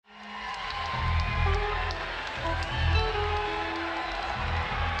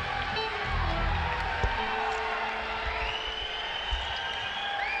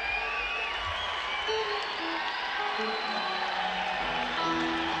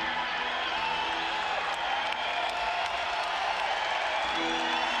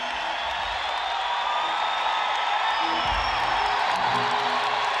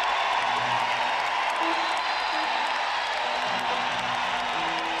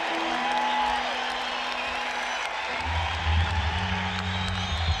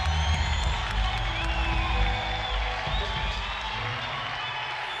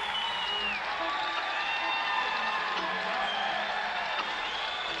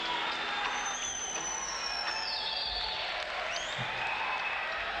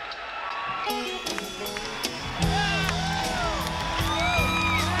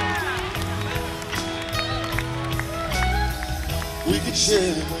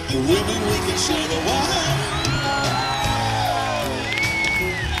share the women, we can share the wine.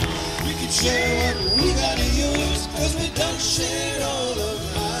 We can share what we got to use, cause we don't share all the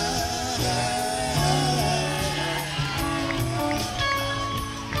time.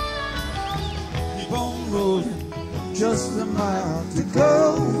 Keep on rolling, just a mile to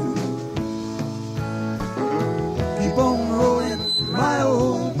go. Keep on rolling, my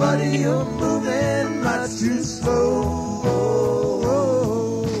old buddy, you're moving much too slow.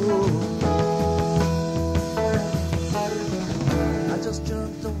 I just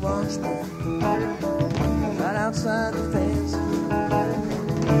jumped a washboard right outside the fence.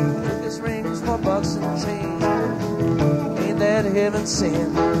 Took his rings for bucks and change. Ain't that heaven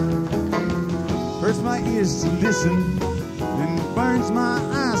sent? Hurts my ears to listen and burns my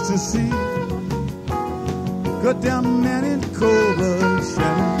eyes to see. Cut down the man in cold blood,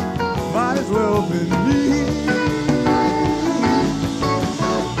 Shannon, might as well be me.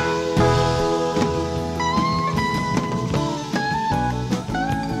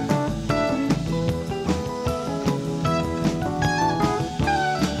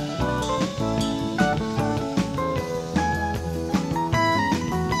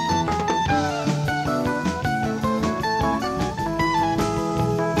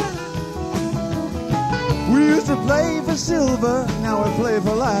 Play for silver, now we play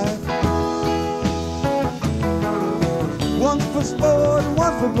for life. One for sport and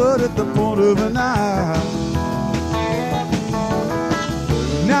one for blood at the point of a knife.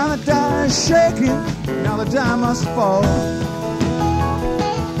 Now the die is shaking, now the die must fall.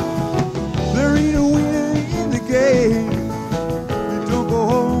 There ain't a winner in the game. You don't go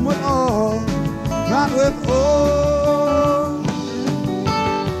home at all, not with all.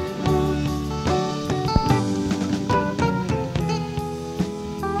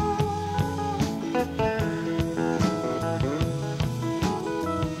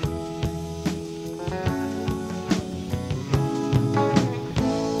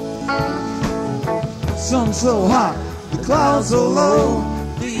 Sun so hot, the clouds so low,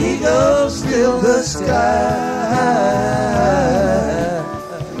 the eagles fill the sky.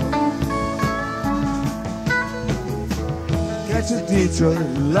 Catch a Detroit,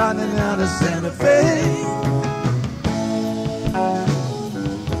 lightning out of Santa Fe.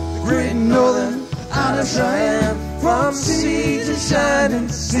 The Great Northern out of Cheyenne, from sea to shining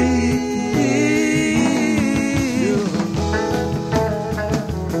sea.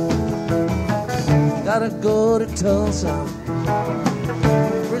 Gotta go to Tulsa,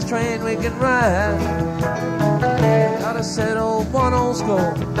 first train we can ride. Gotta set old one old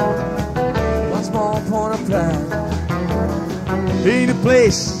score, one small point of pride. Ain't a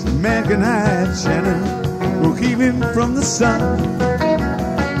place a man can hide, Shannon, we'll keep him from the sun.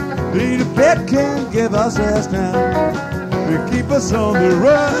 Ain't a bed can give us rest now, to keep us on the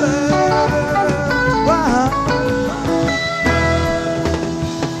run. Wow.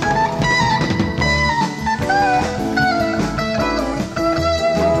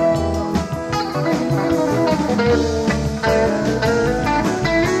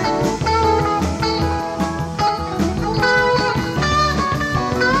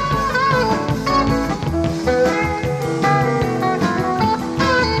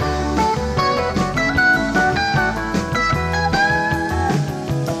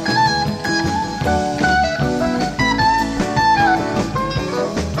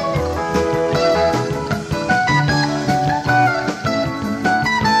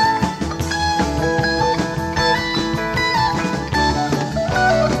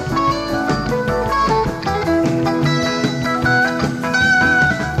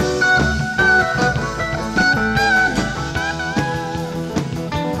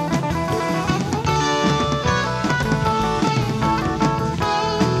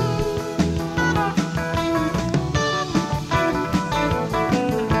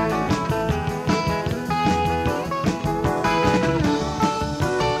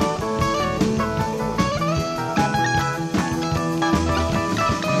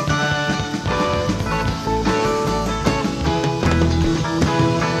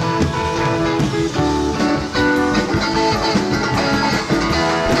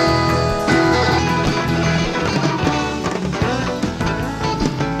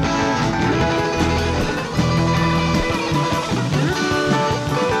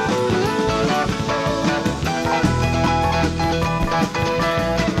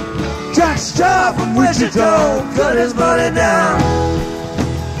 Star from Wichita cut his body down.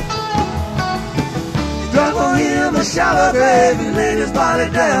 He dug for him a shallow grave and laid his body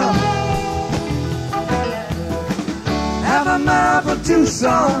down. Half a mile from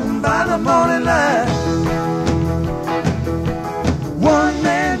Tucson by the morning light.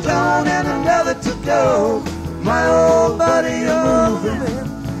 go. My old body, you're moving,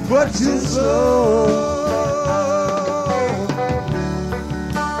 but too slow.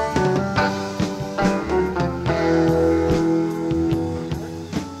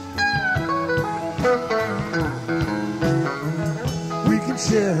 We can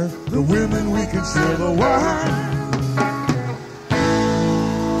share the women, we can share the wine.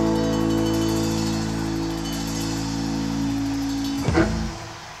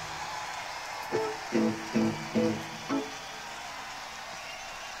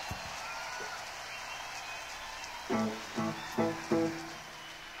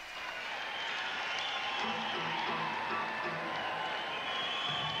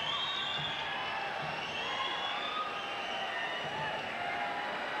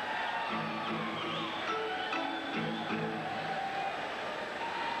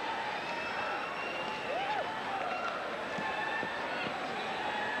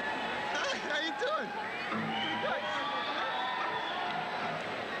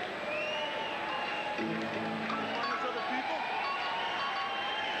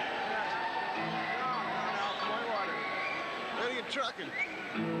 Trucking.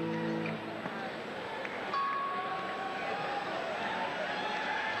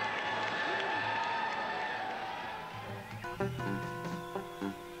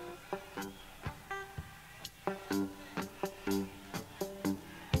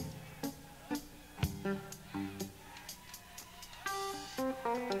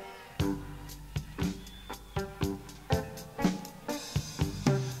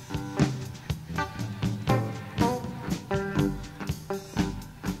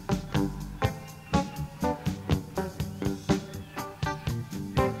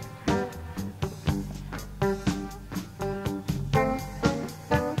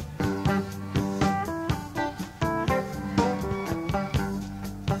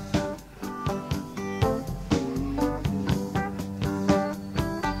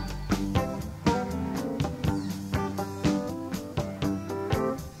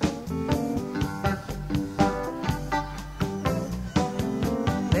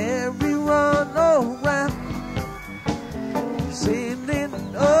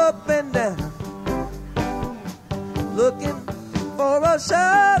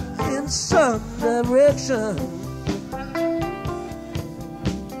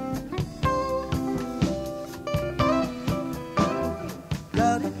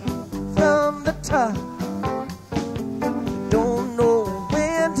 Got it from the top, don't know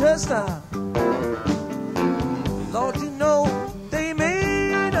when to stop. Lord, you know they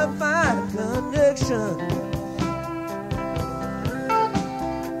made a fine connection.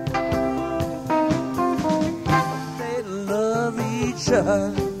 They love each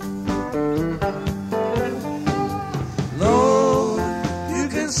other.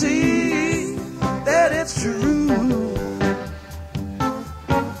 See that it's true.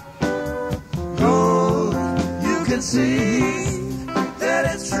 Lord, you can see that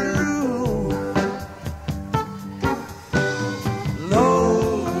it's true.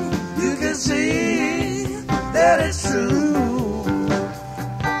 Lord, you can see that it's true.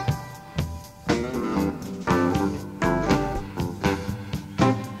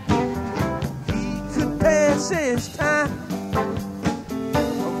 He could pass his time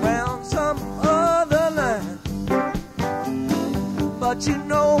but you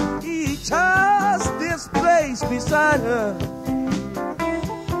know he chose this place beside her.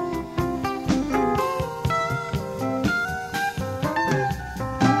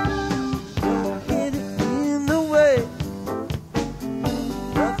 Get it in the way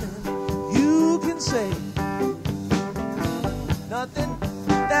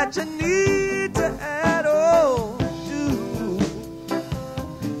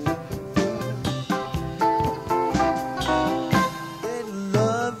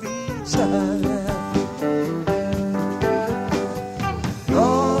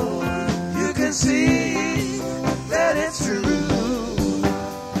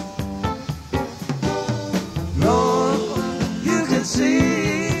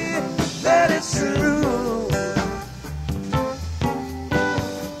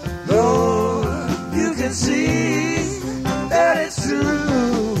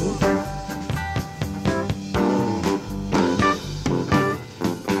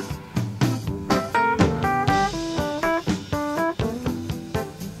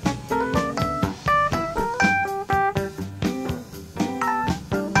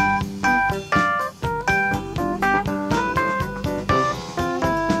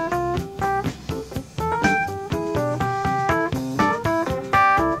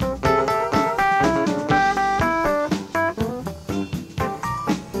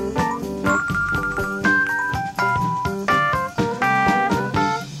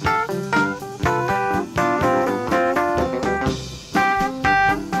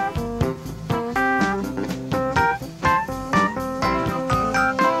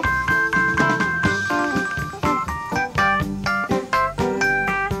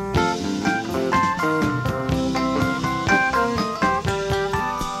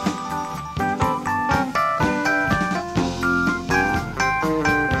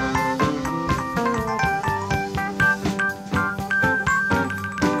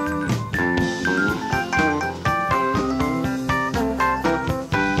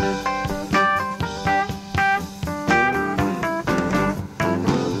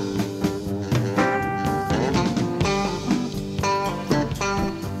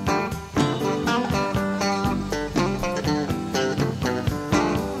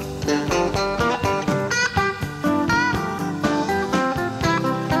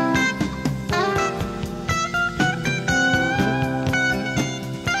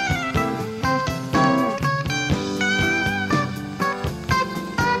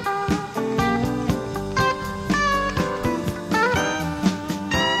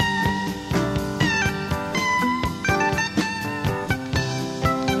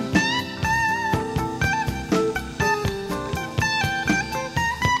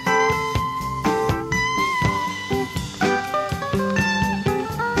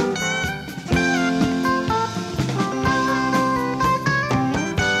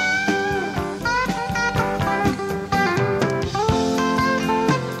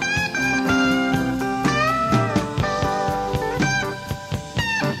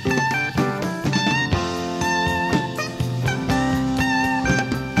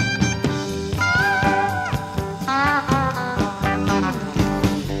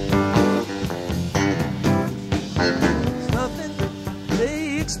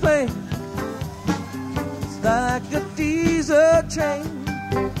explain. It's like a diesel train.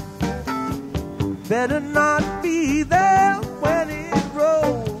 Better not be there when it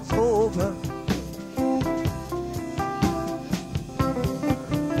rolls over.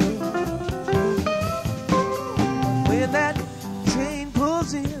 When that train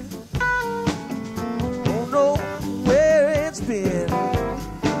pulls in, don't know where it's been.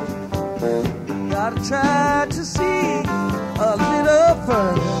 Gotta try to see a little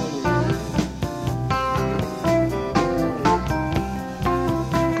further.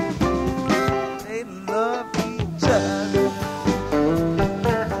 They love each other.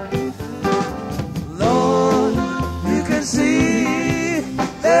 Lord, you can see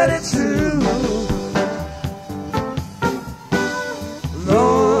that it's true.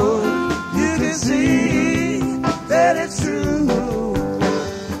 Lord, you can see that it's true.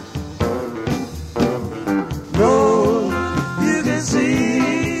 Lord, you can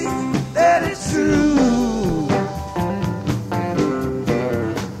see that it's true.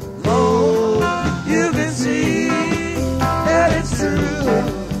 Lord, you can see that it's true.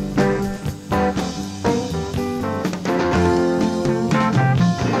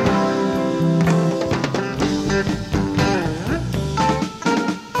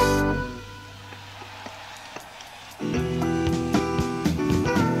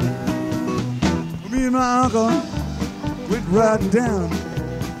 Me and my uncle went riding down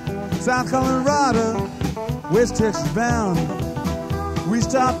South Colorado, West Texas bound. We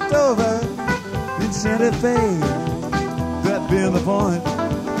stopped over in Santa Fe, that being the point,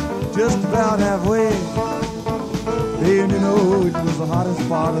 just about halfway. And you know it was the hottest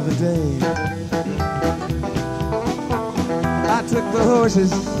part of the day. I took the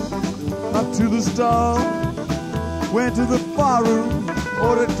horses up to the stall, went to the bar room,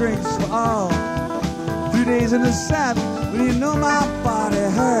 ordered drinks for all. 3 days in the saddle, well, you know my body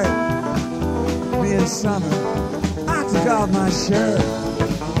hurt. Me in summer, I took off my shirt,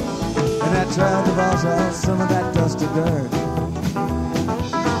 and I tried to wash out some of that dust of dirt.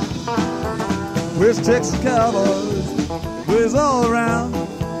 West Texas cowboys, was all around.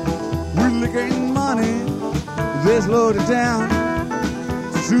 We're licking money, just loaded down.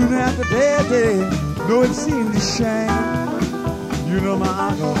 Soon after day, no, it seemed a shame. You know my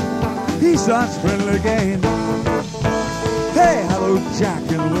uncle, he starts friendly again. Hey, hello, Jack,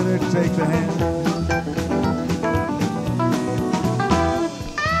 and the winner take the hand.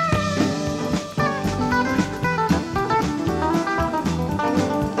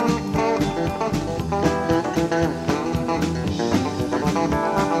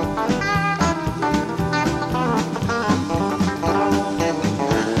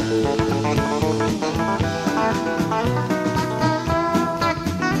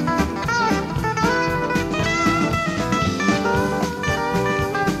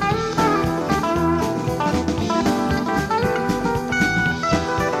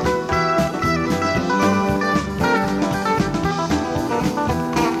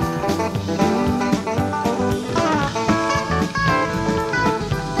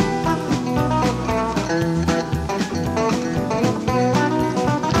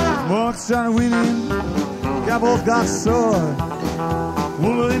 Started winning, cowboys got sore.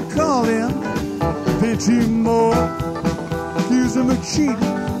 Well, they called him, pinch him more, accused him of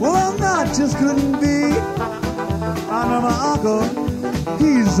cheating. Well, I'm not, just couldn't be. I know my uncle,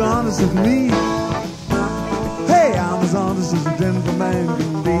 he's honest with me. Hey, I'm as honest as a Denver man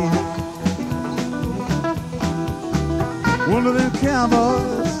can be. One of them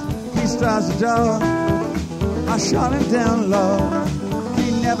cowboys, he starts the door. I shot him down low.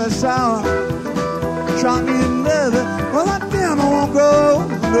 Never saw shot me another. Well, that damn I won't go.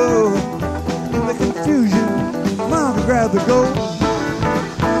 No, in the confusion, Mom grabbed the gold.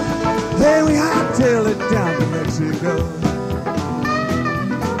 Then we hightailed it down to Mexico.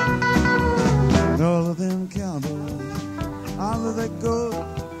 And all of them cowboys, all of that gold.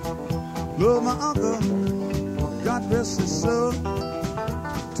 Love my uncle, God rest his soul.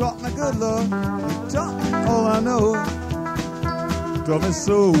 Taught me good, Lord, taught me all I know. Taught me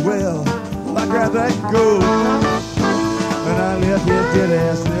so well, I grabbed that gold, and I left here dead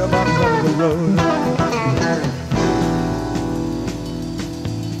ass there by the side of the road.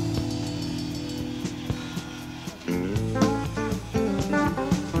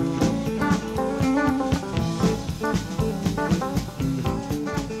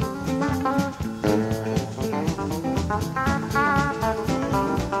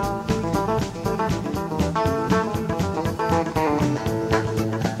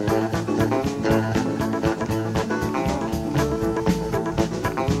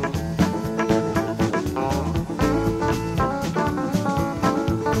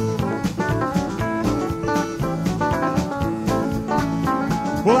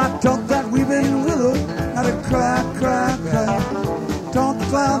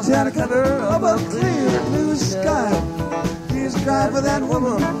 out of cover of a clear blue sky. Tears cry for that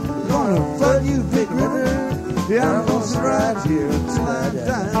woman, gonna flood you, big river. Yeah, I'm gonna sit right here till I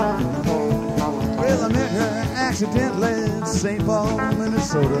die. Well, I met her accidentally in St. Paul,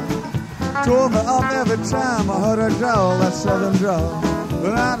 Minnesota. Tore me up every time I heard her drawl, that southern drawl.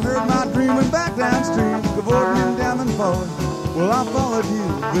 But I'd heard my dreaming back downstream, cavorting down and forward. Well, I followed you,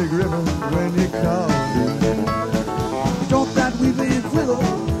 big river, when you called. Don't that weeping willow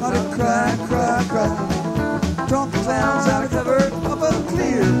ought to cry, cry, cry. Don't the clouds out of cover of a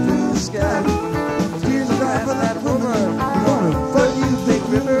clear blue sky. Tears cry for that woman, I'm gonna flood you, big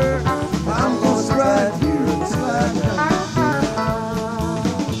river. I'm gonna sit right here until I die.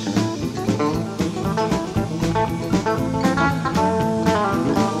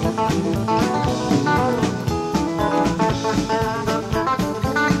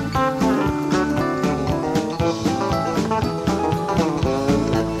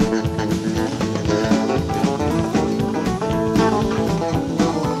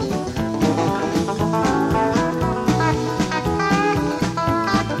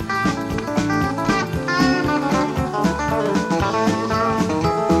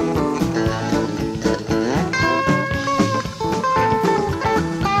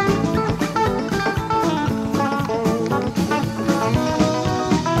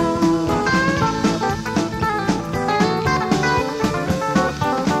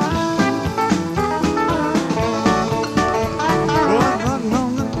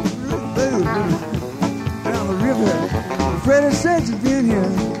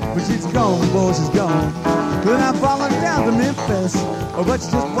 Boy, she's gone. Then I followed down to Memphis, but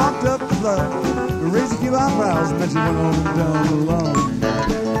she just walked up the blood, raised a few eyebrows, and then she went on down the lawn.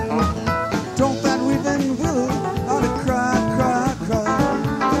 Don't that weeping willow ought to cry, cry,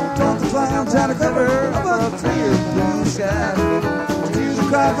 cry. Don't the clouds out of cover of a clear blue sky. Tears will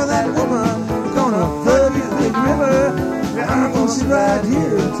cry for that woman, we're gonna flood you, big river. Yeah, I'm gonna sit right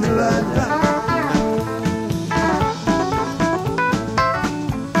here till I die.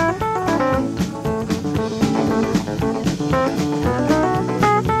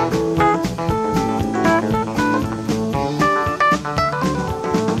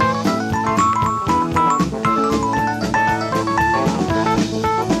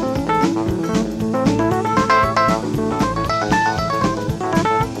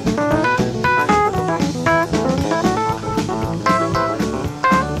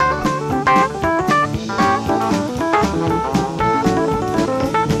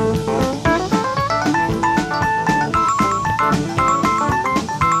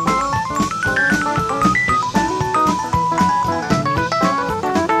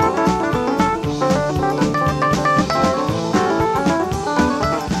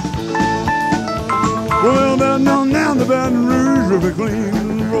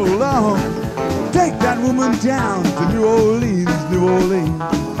 Down to New Orleans, New Orleans.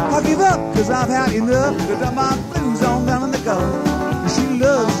 I'll give up, cause I've had enough to dump my blues on down in the Gulf. She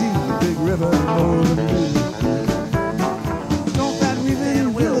loves you, big river, more than me. Don't that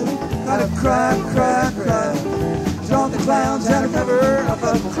weeping willow gotta cry, cry, cry. Don't the clouds out of cover of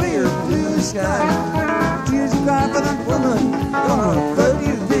a clear blue sky. Tears you cry for that woman, gonna flood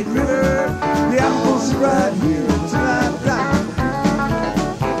you, big river. Yeah, I'm gonna sit right here till I die.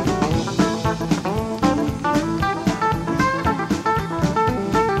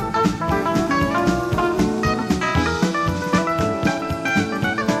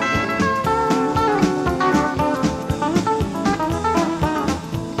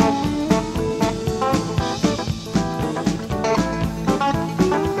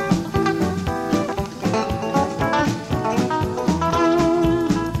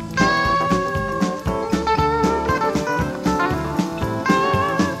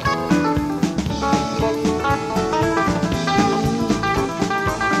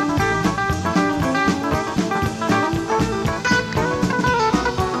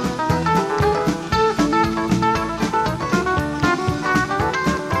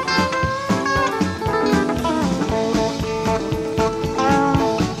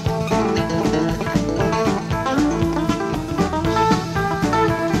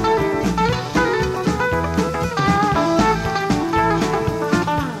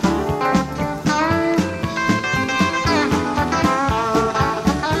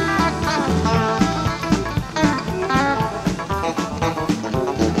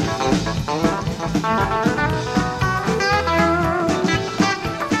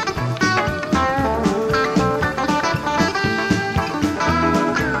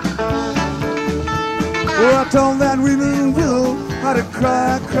 told that weeping willow how to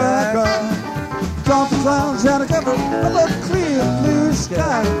cry, cry, cry. thought the clouds had a cover of a clear blue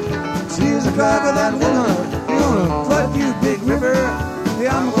sky. Tears are cry for that woman, you're gonna flood you, big river.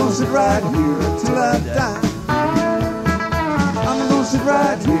 Yeah, I'm gonna sit right here till I die. I'm gonna sit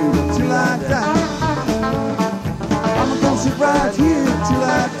right here till I die. I'm gonna sit right here till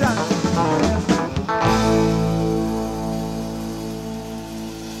I die.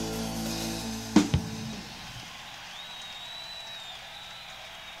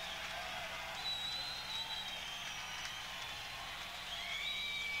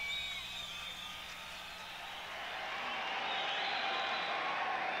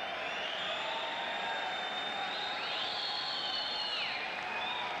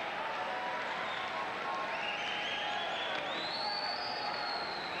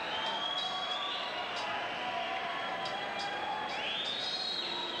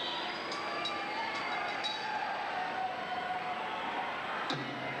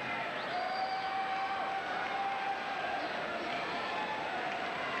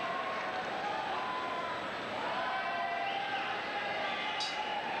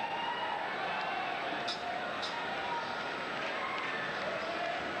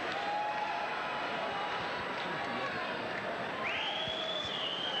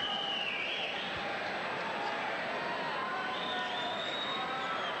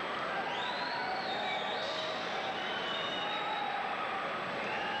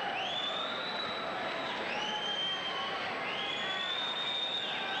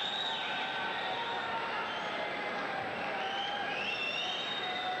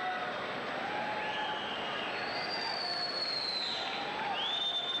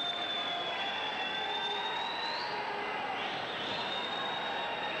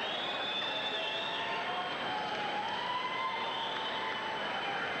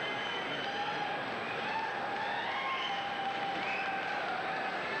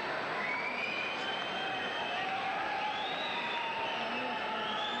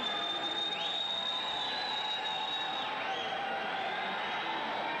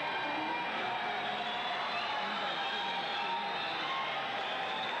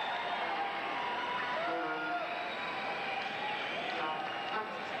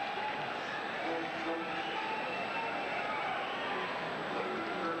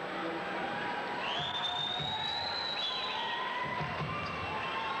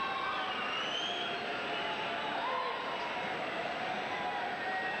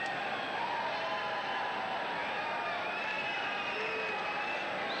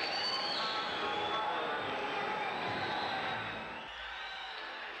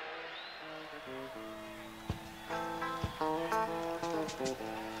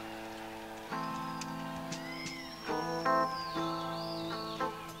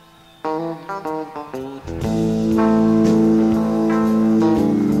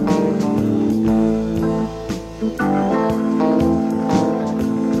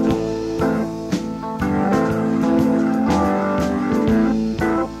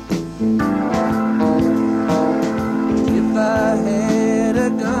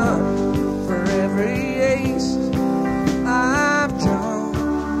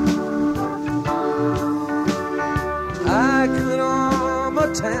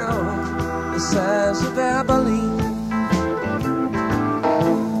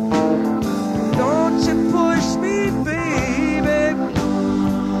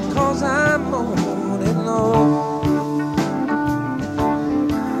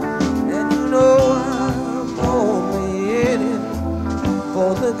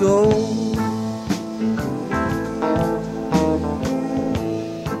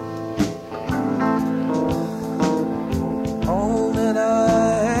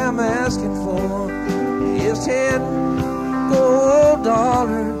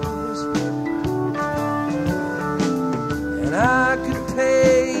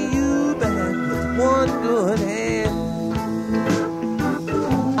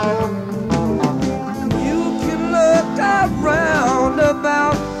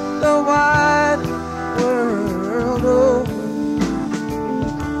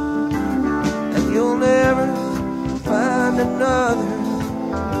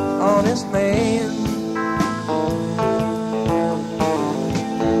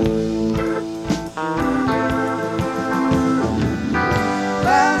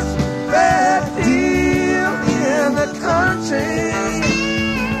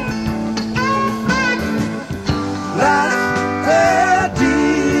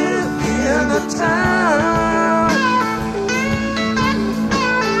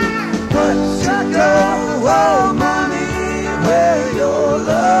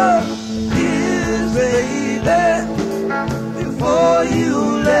 Before you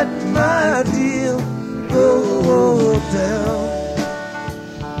let my deal go down,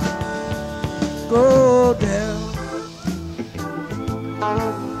 go down.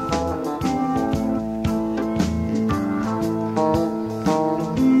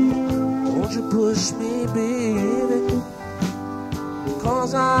 Won't you push me, baby,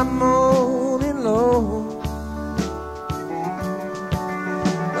 'cause I'm moaning low.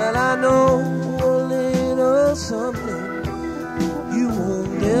 Well, I know a little something you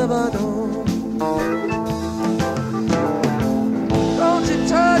won't never know. Don't you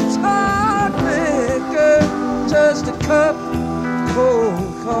touch hard liquor, just a cup of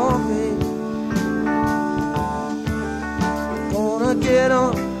cold coffee. Gonna get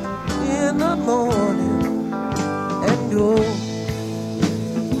up in the morning and go.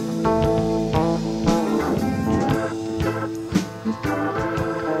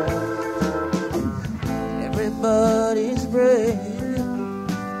 Everybody's praying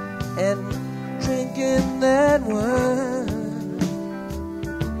and drinking that wine.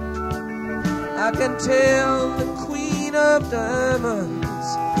 I can tell the Queen of Diamonds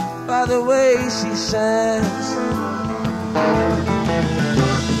by the way she shines.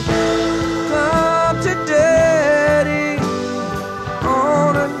 Come to Daddy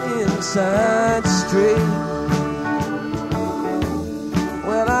on an inside street.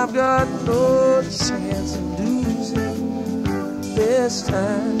 Well, I've got no chance of losing this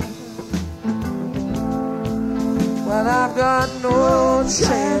time. Well, I've got no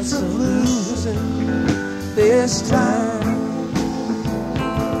chance of losing this time.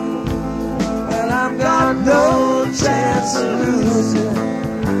 Well, I've got no chance of losing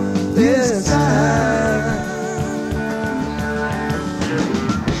this time.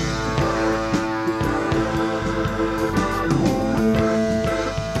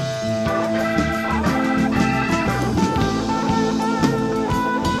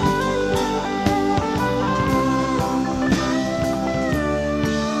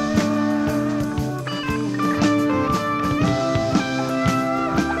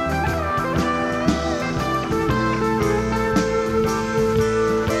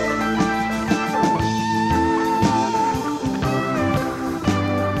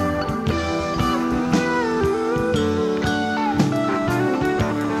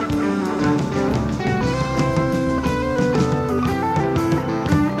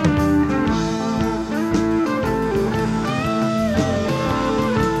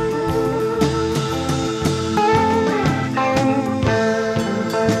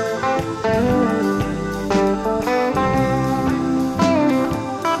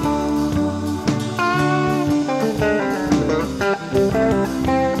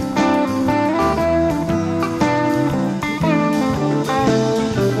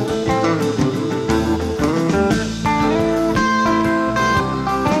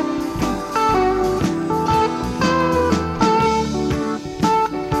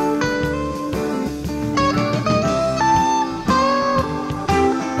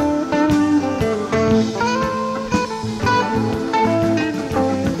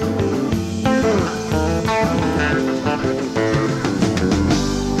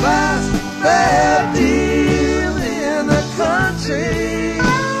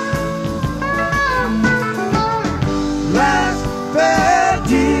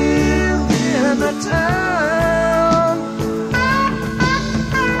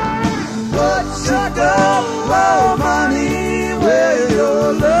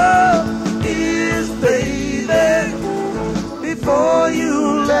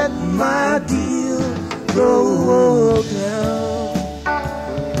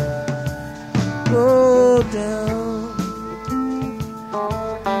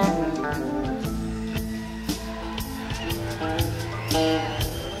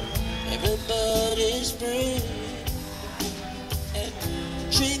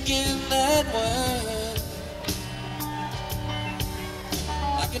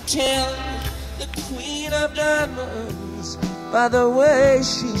 By the way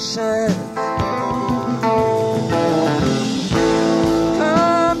she shines.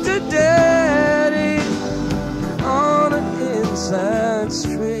 Come to Daddy on an inside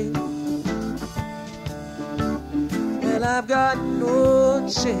street. And I've got no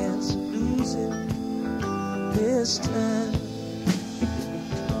chance of losing this time.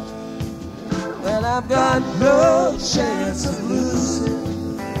 Well, I've got no chance of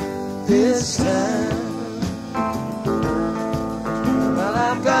losing this time.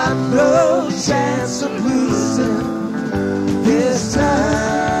 I've got no chance of losing this time.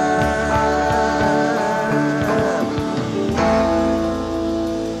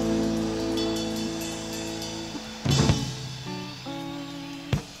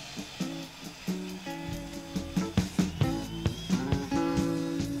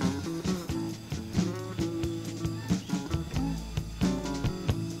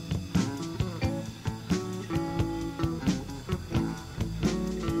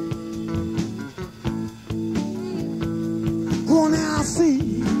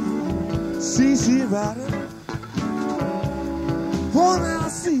 Rider. Oh, now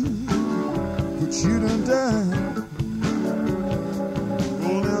see what you done done.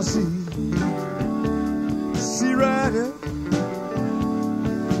 Oh, now see Rider.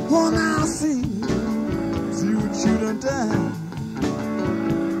 Oh, now see what you done done.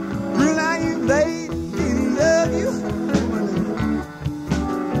 Girl, now you made me love you.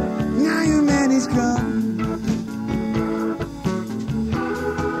 Now your man is come.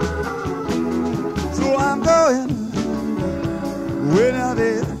 So I'm going way down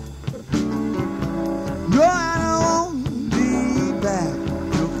there. No, I don't want to be back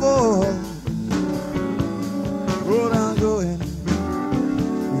before. Oh, I'm going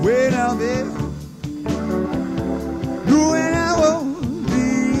way down there. No, and I won't be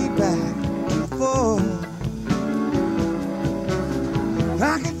back before. I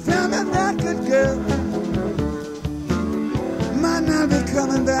can tell me that good girl might not be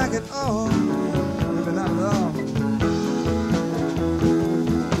coming back at all. Maybe not at all.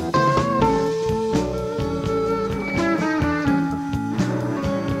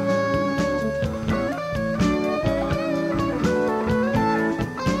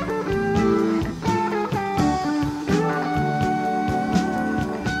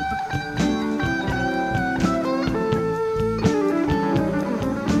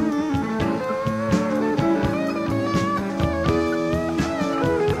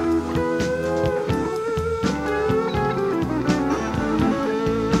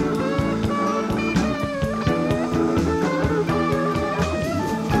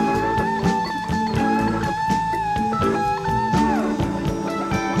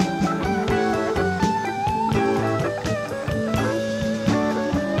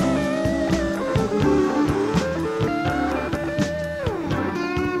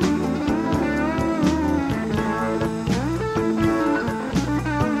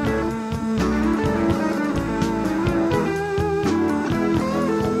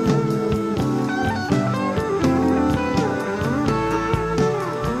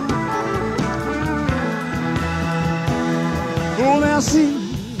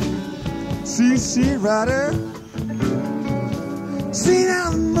 See Rider, see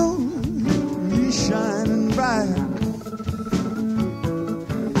now the moon, he's shining bright.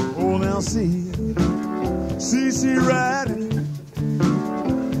 Oh, now see Rider,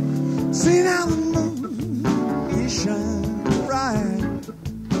 see now the moon, he's shining bright.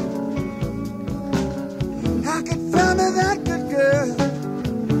 I could find me that good girl,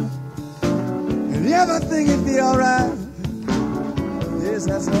 and everything would be alright. Yes,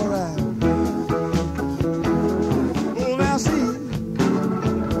 that's alright.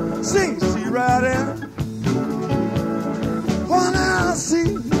 See Rider. Oh, now see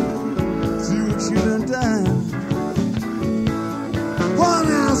what you done done. Oh,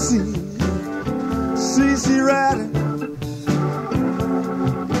 now see Rider.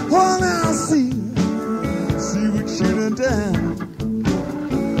 Oh, now see what you done done.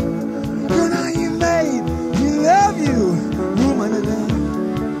 Girl, now you made me love you, woman, today.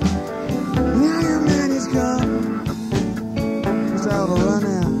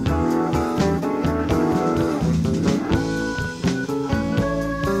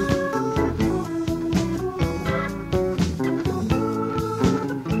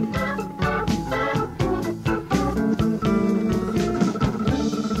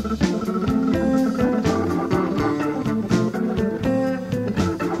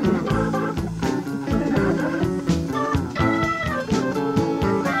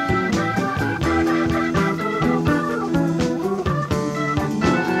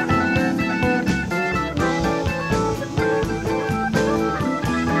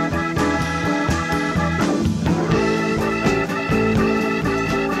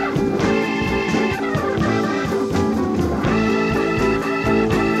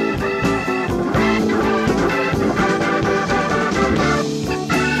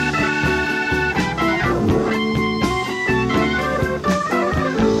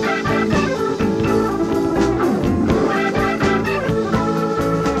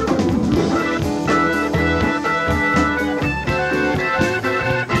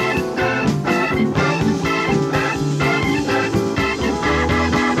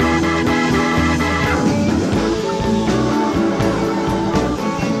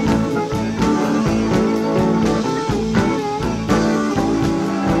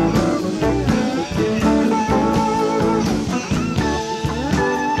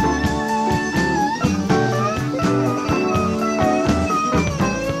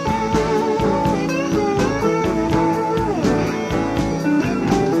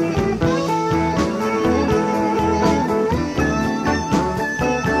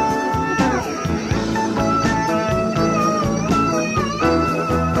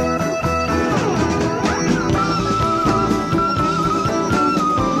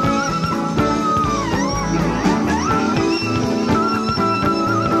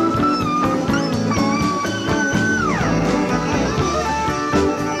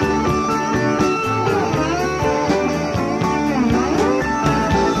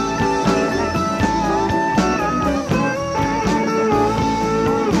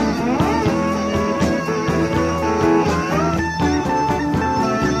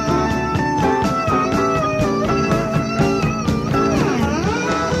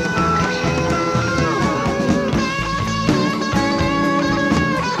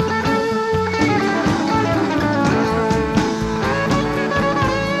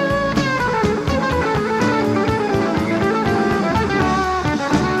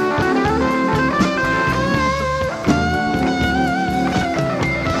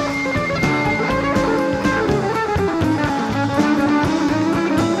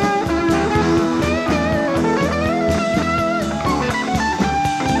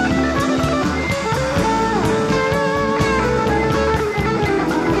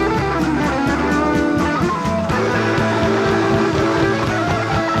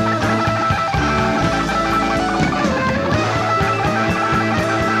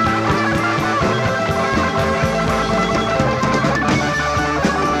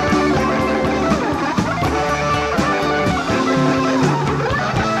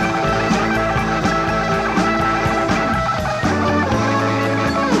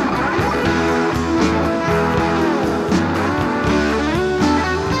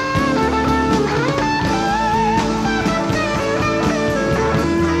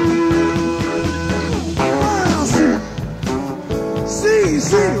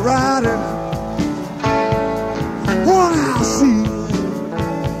 see riding. Oh, now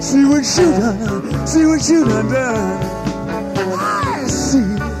see what you done, see what you done. I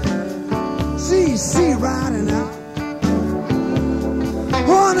see riding out.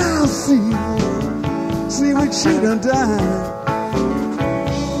 Oh, now see what you done.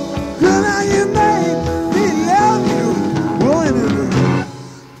 Girl, now you made me love you. Oh,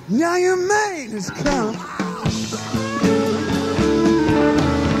 now you made us come.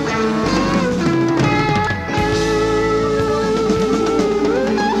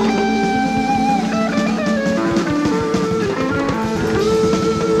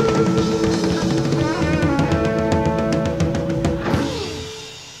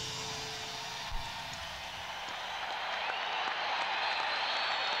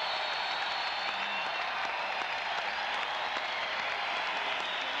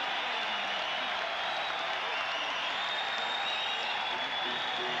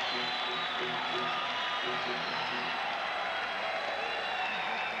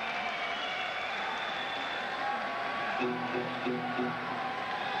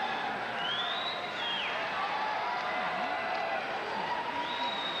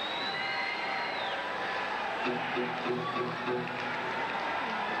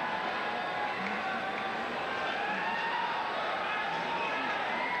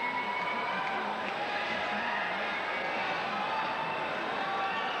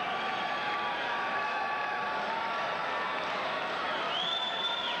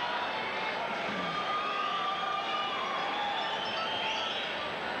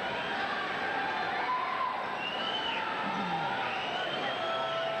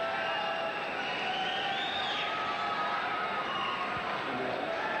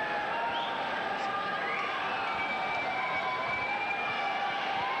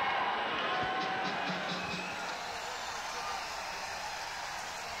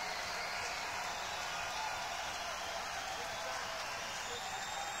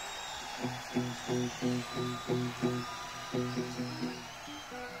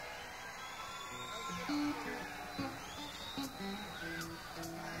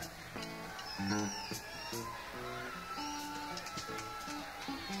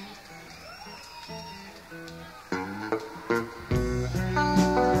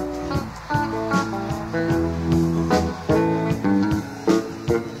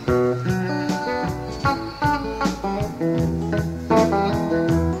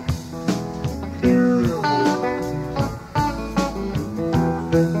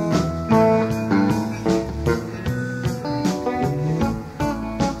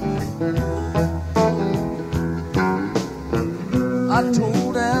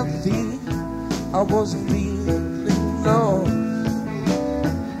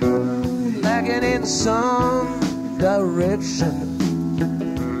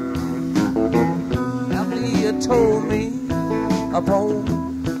 Althea told me upon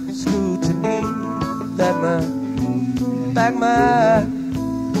scrutiny that my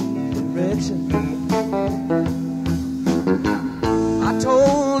direction. I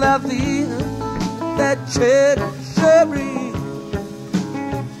told Althea that treachery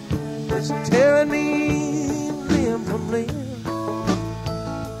was tearing me limb from limb.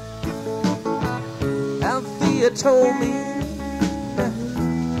 Althea told me,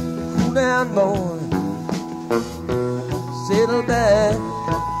 cool down, boy, settle back,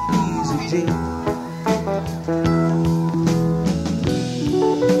 easy, Jim.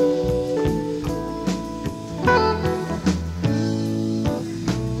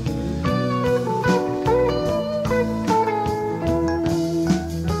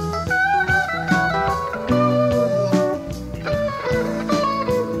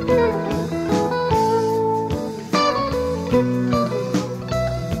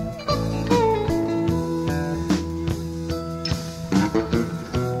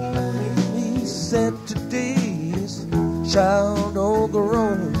 Child all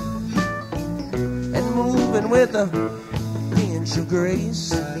grown and moving with a inch of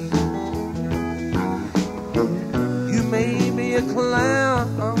grace. You may be a clown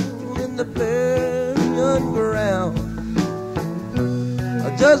in the burying ground,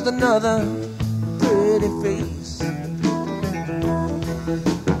 or just another pretty face.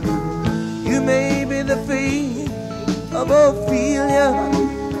 You may be the fate of Ophelia,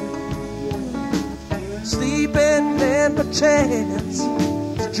 sleeping and perchance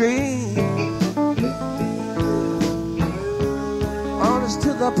to dream, honest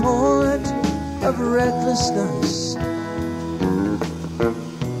to the point of recklessness,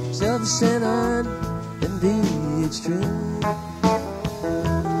 self-centered in the extreme.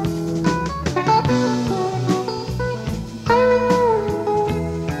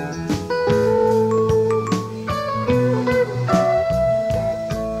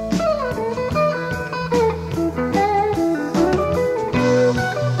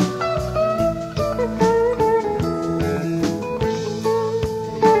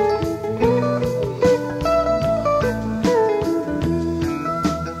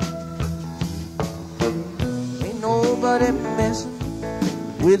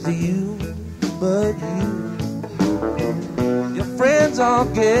 with you, but your friends are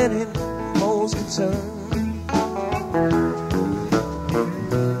getting most concerned.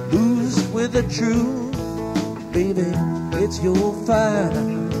 Who's with the truth, baby, it's your fight.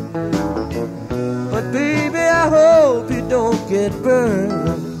 But baby, I hope you don't get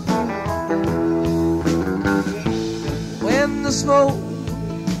burned. When the smoke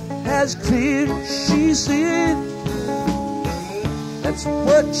has cleared, she said, that's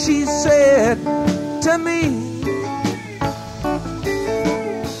what she said to me.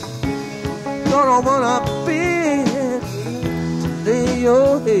 Gonna run up in to lay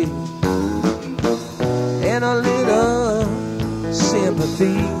your head and a little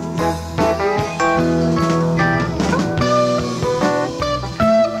sympathy.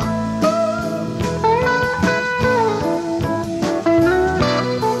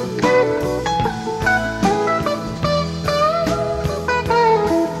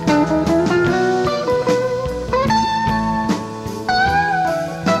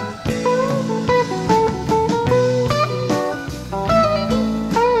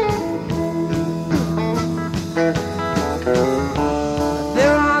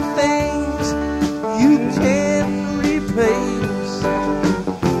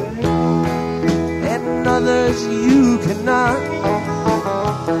 You cannot.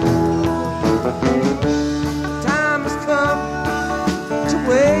 Time has come to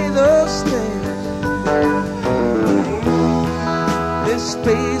weigh those things. This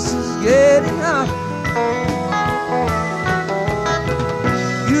space is getting hot.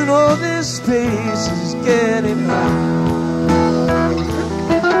 You know this space is getting hot.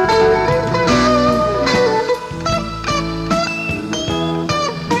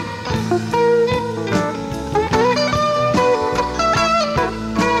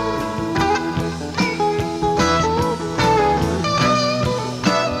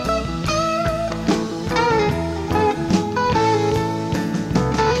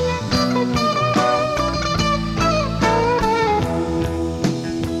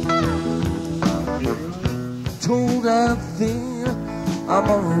 I'm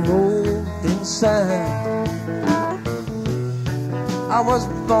a roll inside. I was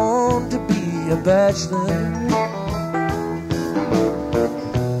born to be a bachelor.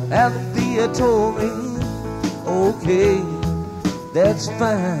 Althea told me, okay, that's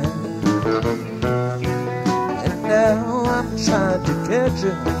fine. And now I'm trying to catch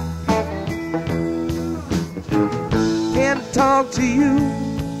her. Can't talk to you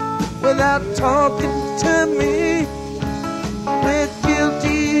without talking to me. We're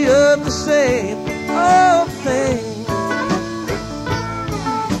guilty of the same old thing.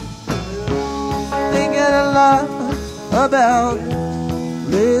 Thinking a lot about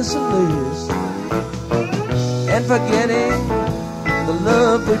this and this, and forgetting the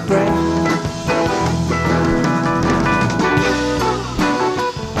love we bring.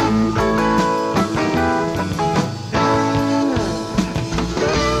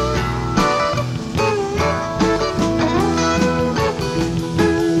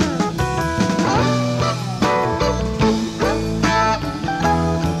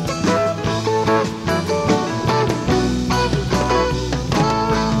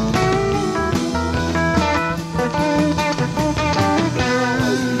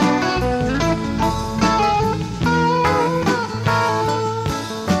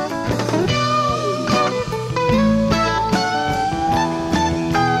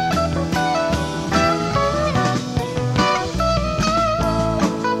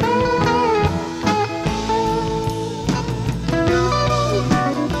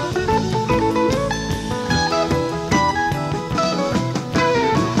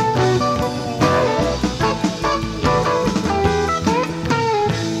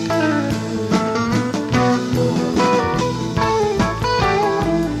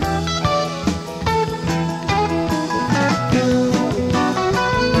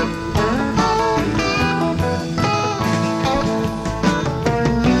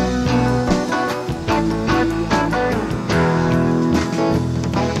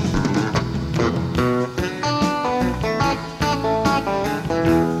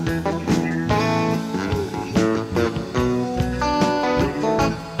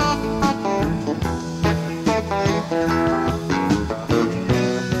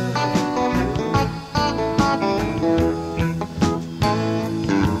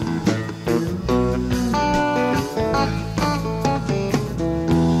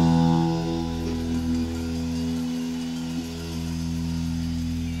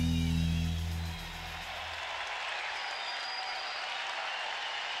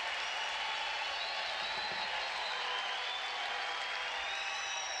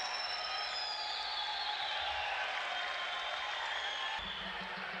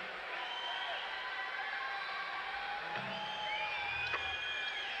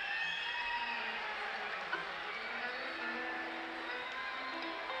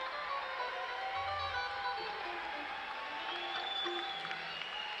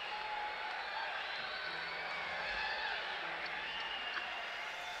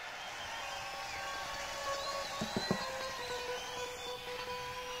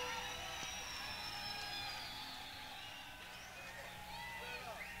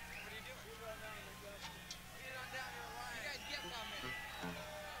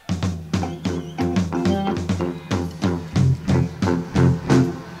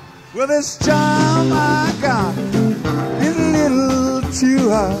 Well, this charm I got is a little too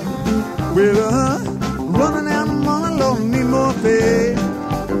hard. Well, running out of money, Lord, need more pay.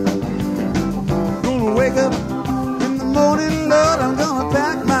 Gonna wake up in the morning, Lord, I'm gonna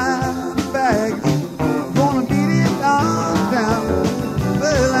pack my bags. Gonna beat it all down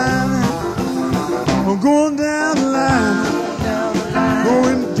the line. I'm going down the line.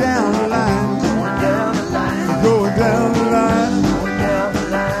 Going down the line. Going down the line.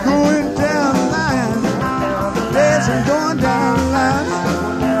 Going down the line. Yes, I'm going down the line.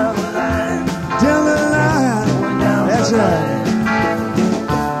 Down the line. That's right.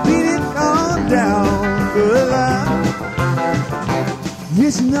 Beat it on down the line.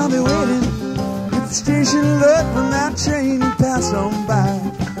 Yes, and I'll be waiting at the station, Lord, when that train pass on by.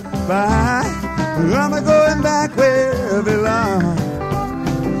 I'm going back where I belong.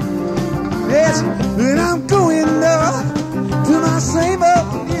 Yes, and I'm going to my same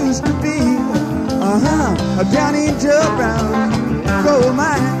old used to be. Down in Joe Brown coal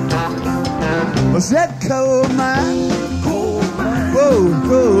mine. I said coal mine. Coal mine. Whoa,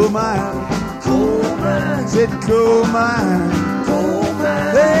 coal mine. Coal mine. I said coal mine. Coal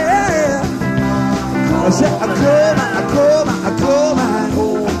mine. Yeah. I said a coal mine. A coal mine. A coal mine.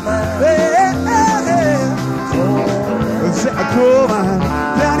 Coal mine. Yeah. I said a coal mine.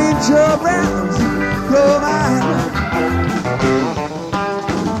 Down in Joe Brown's coal mine.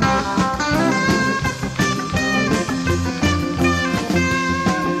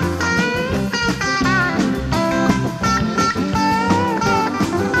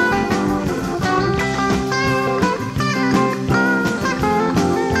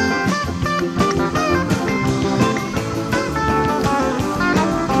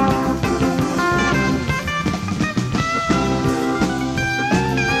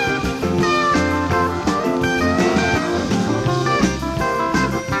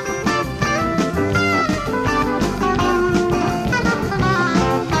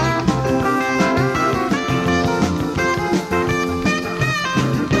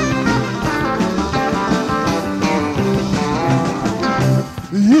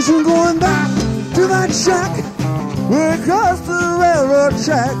 Yes, I'm going back to that shack across the railroad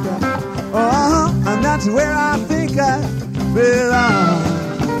track. And that's where I think I belong.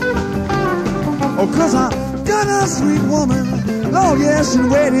 Oh, 'cause I got a sweet woman, oh yes, she's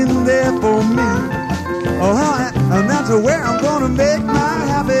waiting there for me. And that's where I'm gonna make my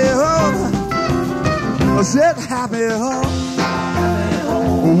happy home. I said happy home.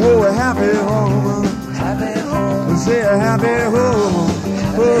 Whoa, a happy home. Happy home. I say a happy home.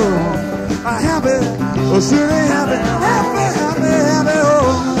 Oh, a happy, oh, surely happy, happy, happy, happy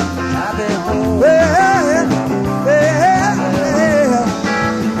home. Happy home. Yeah, yeah, yeah.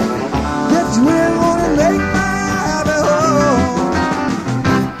 That's where I'm gonna make my happy home.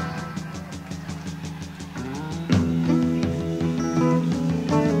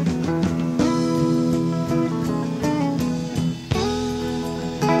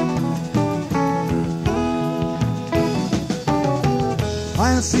 I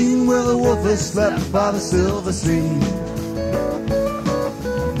have seen where the wolf is slept by the silver stream.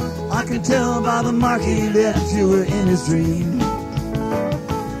 I can tell by the mark he left you were in his dream.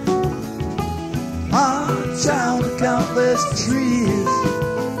 A child of countless trees.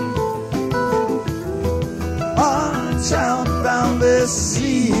 A child of boundless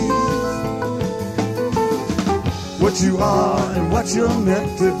seas. What you are and what you're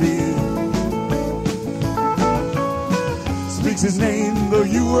meant to be. Speaks his name, though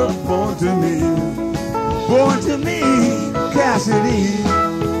you were born to me. Born to me, Cassidy.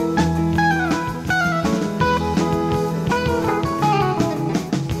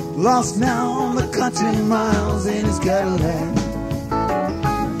 Lost now on the country miles in his Cadillac.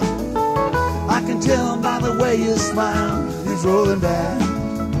 I can tell by the way you smile, he's rolling back.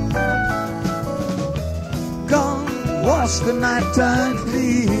 Come wash the nighttime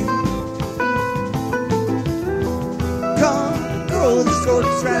clean. Come grow the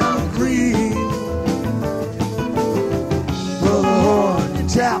scourge round green. Blow the horn and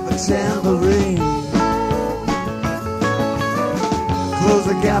tap a tambourine. Close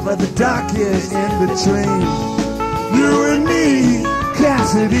the gap of the dark years in between. You and me,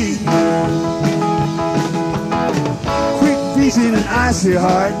 Cassidy. Quick feet in an icy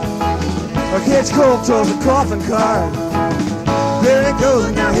heart. A catch cold towards a coffin cart. There it goes,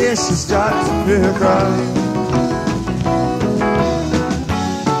 and now here she starts to hear her cry.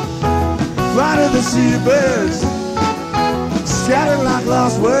 Fly to the sea of birds, scattered like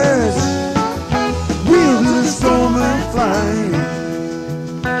lost words. Wheel to the storm and flying.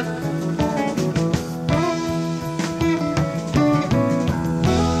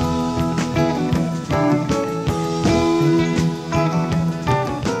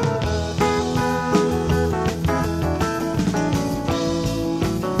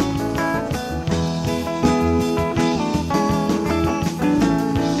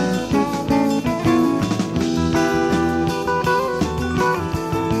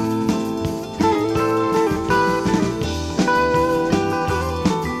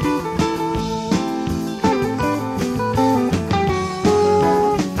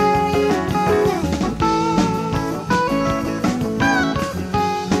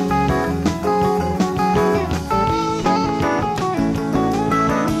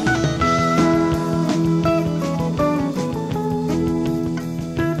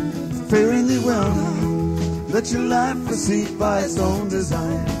 faring thee well now. Let your life proceed by its own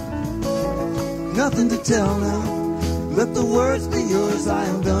design. Nothing to tell now. Let the words be yours. I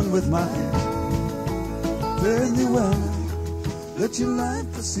am done with mine. Faring thee well now. Let your life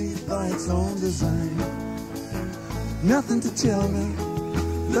proceed by its own design. Nothing to tell now.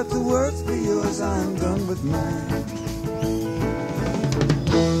 Let the words be yours. I am done with mine.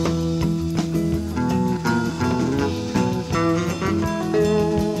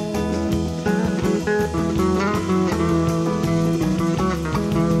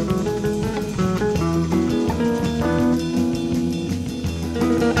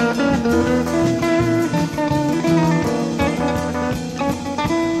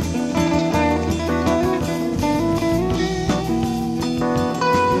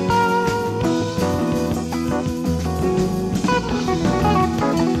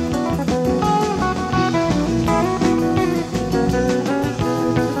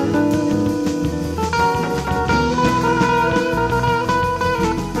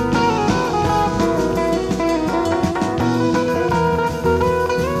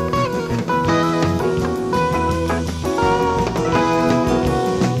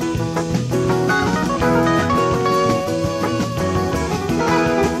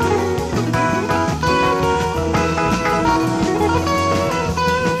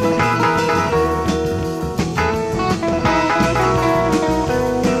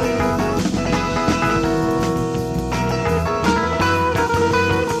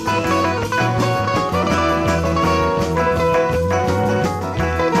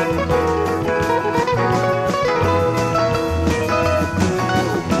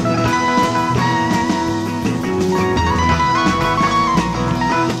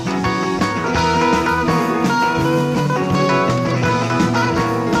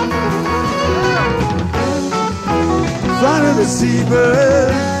 The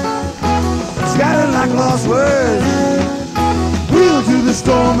seabird scattered like lost words, wheel through the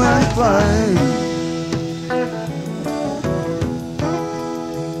storm and fly.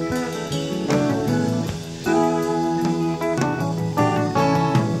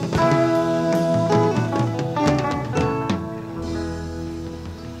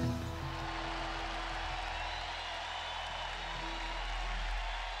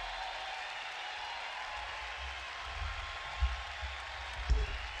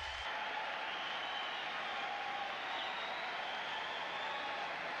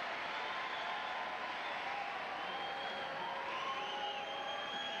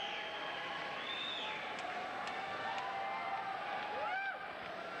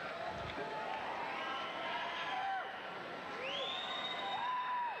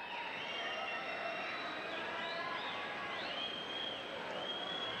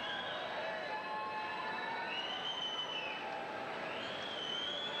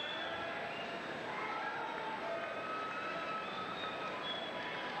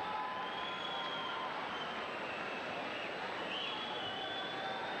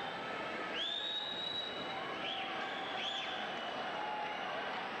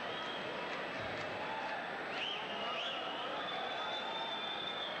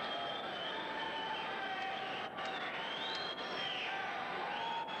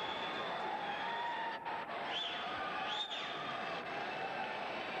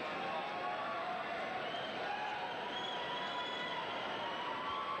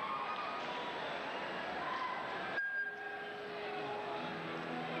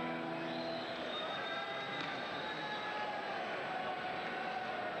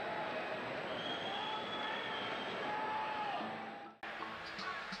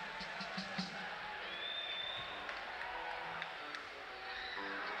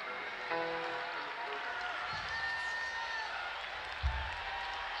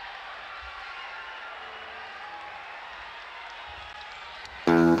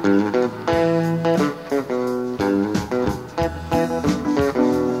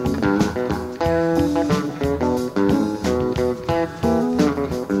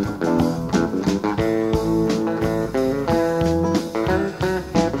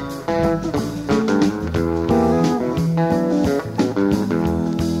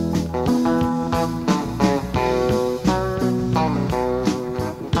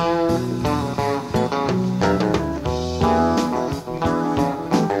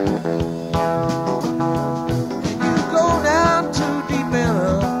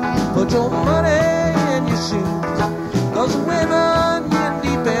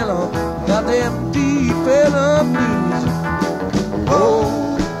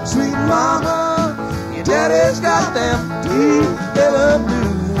 Daddy's got them deep Elem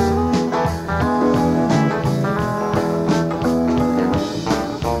blues.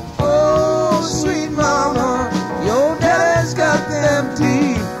 Oh,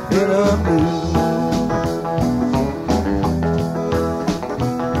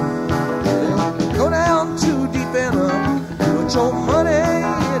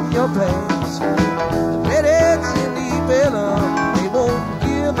 money in your pants. The redheads in deep Elem, they won't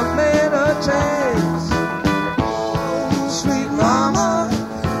give a man a chance. Oh, sweet mama,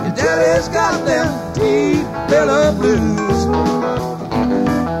 your daddy's got them deep Elem blues.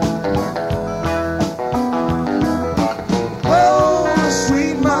 Oh,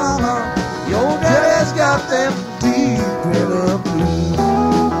 sweet mama, your daddy's got them deep Elem blues.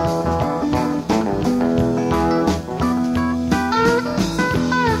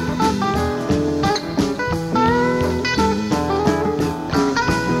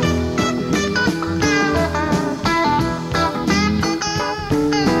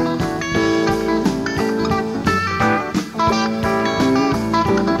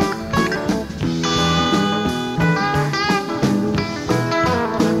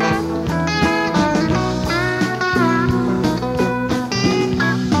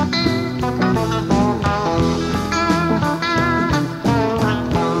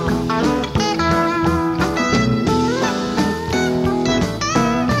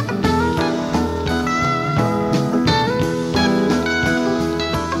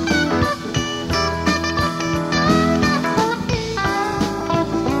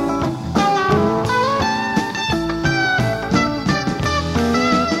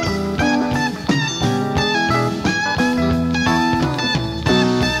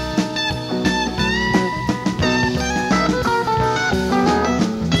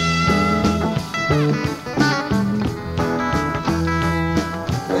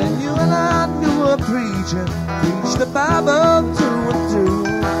 Preach the Bible through and through.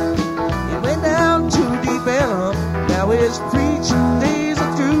 He went down to deep Elem, now his preaching days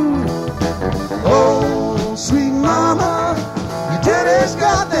are through. Oh, sweet mama, your daddy's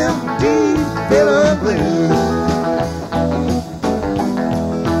got them deep Elem blues.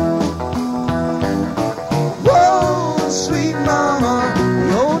 Whoa, sweet mama,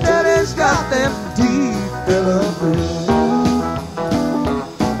 your daddy's got them deep Elem blues.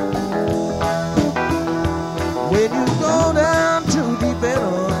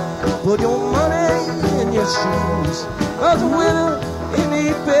 Put your money in your shoes, 'cause the winner in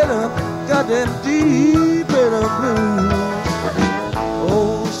deep Elem got them deep Elem blues.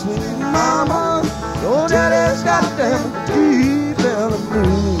 Oh, sweet mama, your daddy's got them deep Elem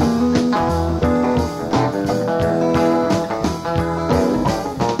blues.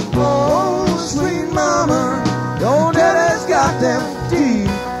 Oh, sweet mama, your daddy's got them deep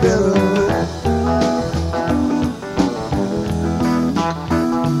Elem blues.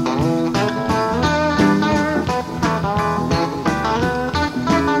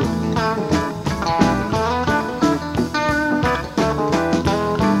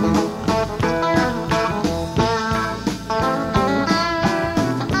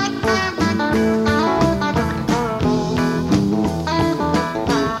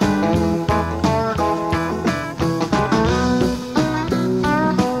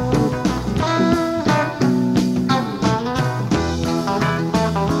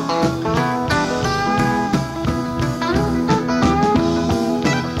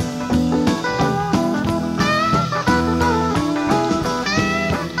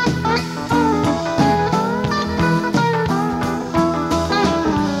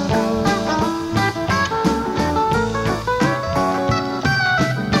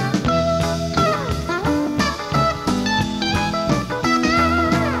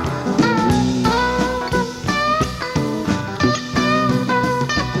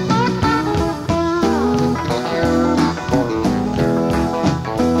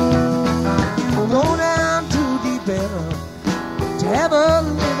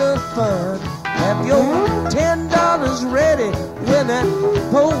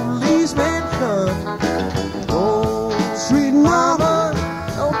 Policeman come. Oh, sweet mama,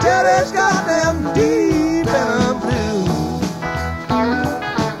 oh, daddy's got them deep Elem blues.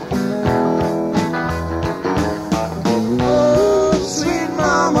 Oh, sweet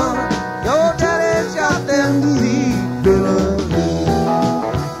mama, your daddy's got them deep Elem blues.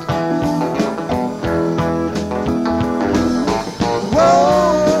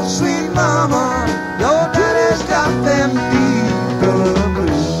 Oh, sweet mama, your daddy's got them deep Elem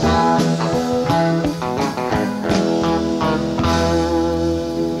blues.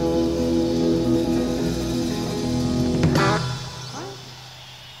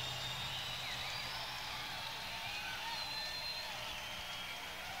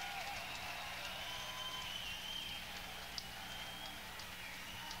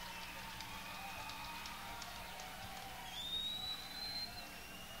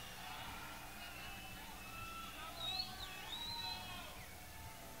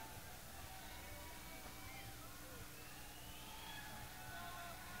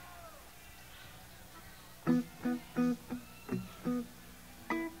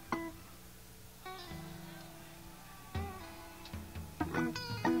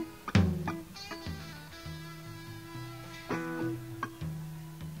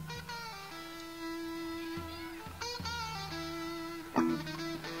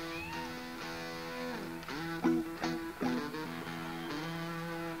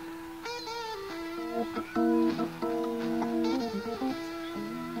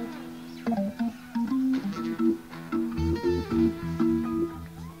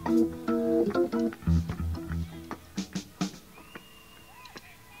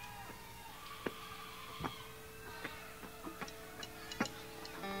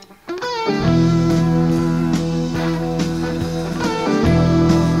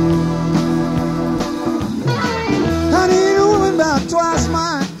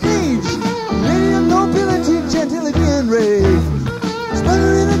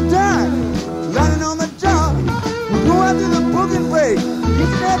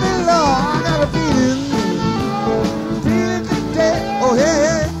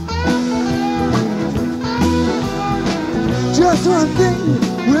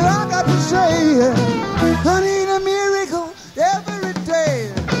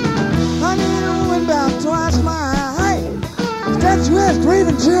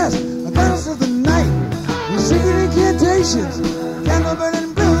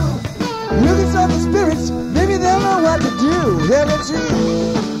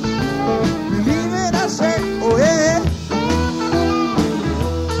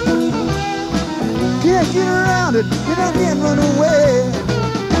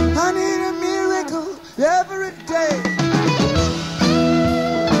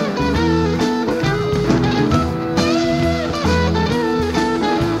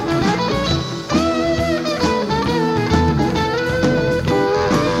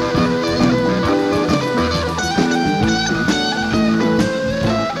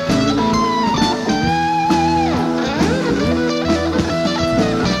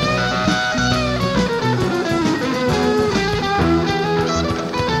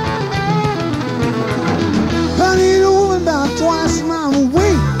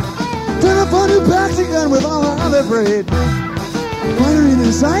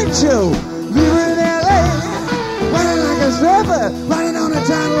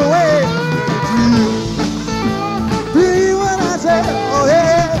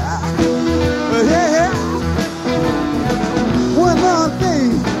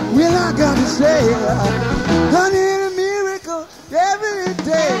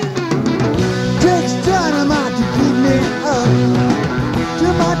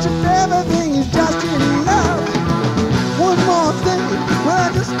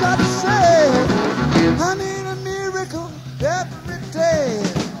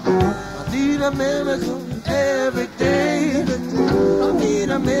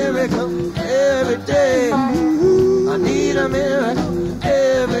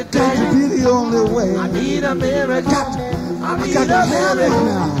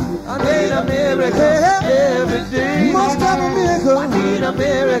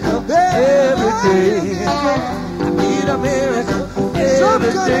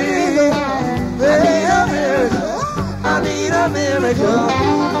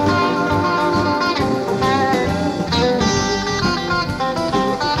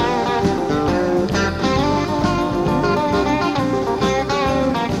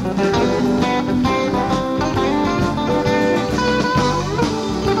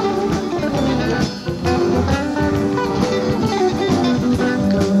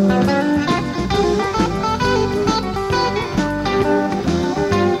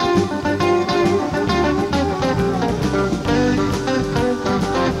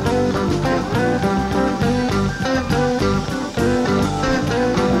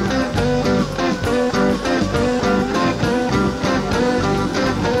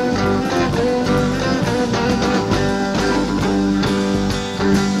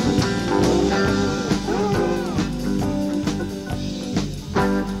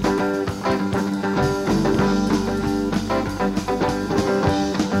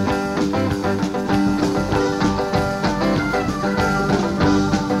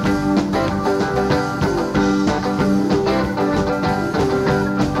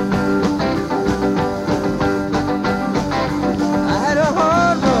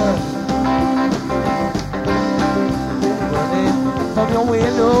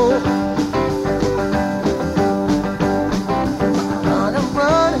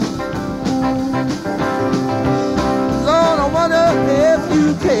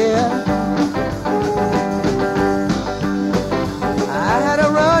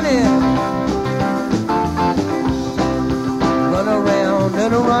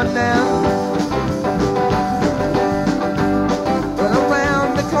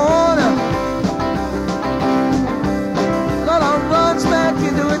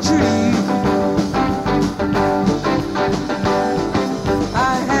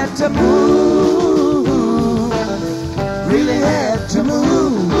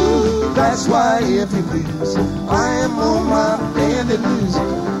 That's why, if you please, I am on my bended knees.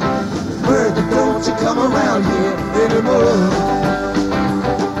 Bertha, don't you come around here anymore.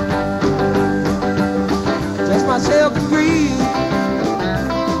 Just myself and grieve.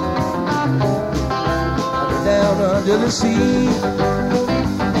 I've been down under the sea,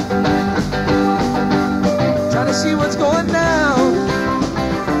 trying to see what's going down.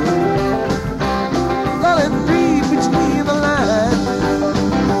 Let it read between the lines.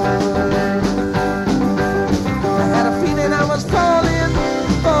 I had a feeling I was falling,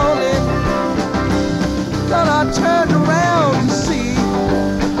 falling. Thought I turned around to see.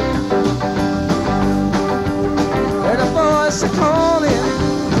 Heard a voice calling.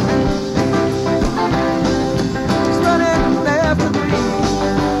 It's running after me.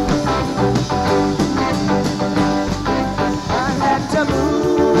 I had to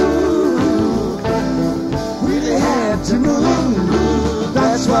move. Really had to move.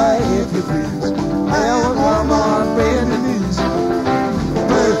 That's why, if you please, I was on my bended knees.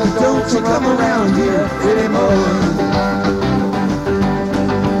 Bertha, don't you come around here anymore.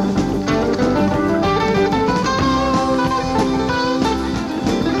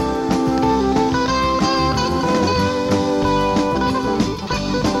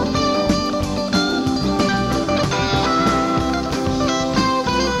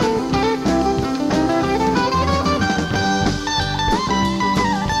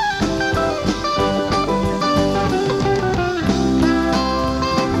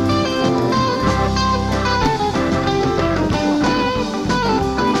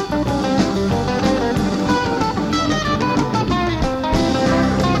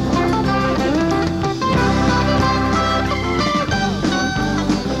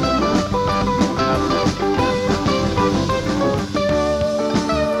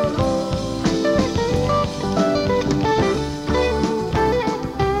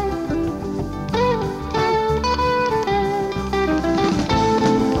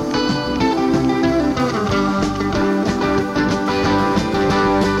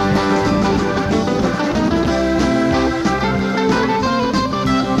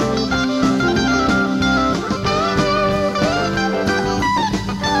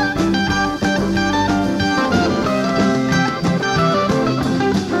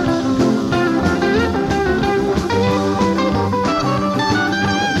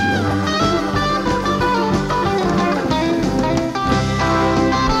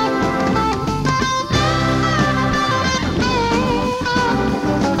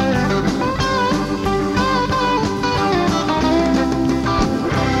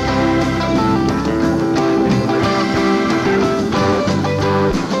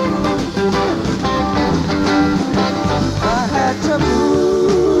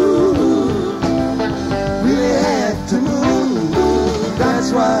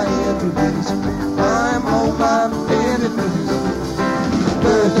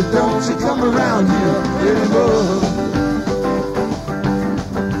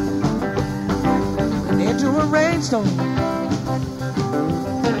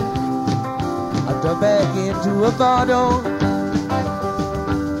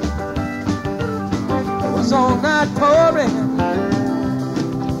 It was all night pouring,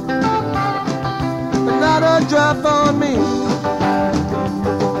 but not a drop on me.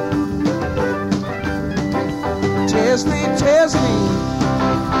 Test me,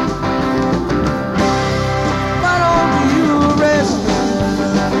 why don't you arrest me?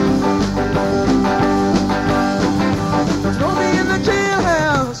 Throw me in the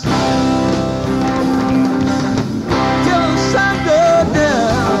jailhouse till the sun goes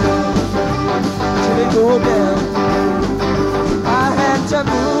down, till it go down. I had to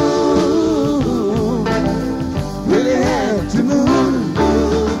move, really had to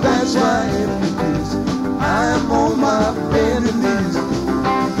move. That's why, if you please, I'm on my bended knees.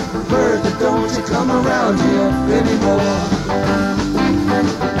 Bertha, don't you come around here anymore.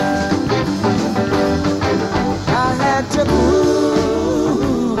 I had to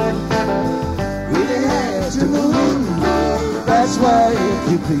move, really had to move. That's why,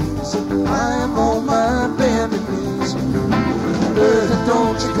 if you please, I'm on my bended knees. Bertha,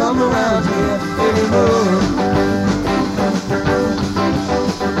 don't you come around here anymore.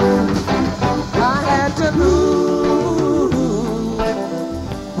 I had to move,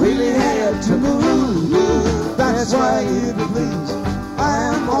 really had to move. That's why, if you please,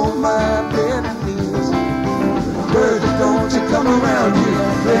 I'm on my bended knees. Bertha, don't you come around here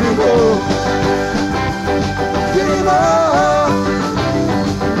anymore. Anymore,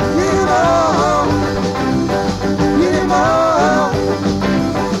 anymore, anymore,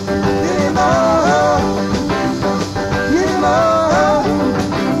 anymore, anymore.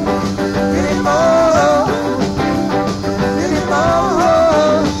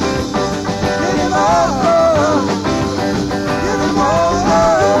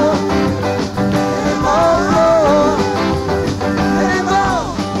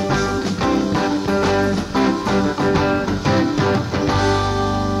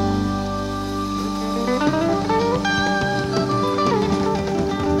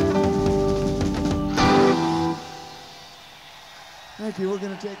 you. We're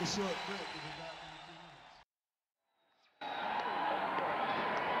going to take a short break.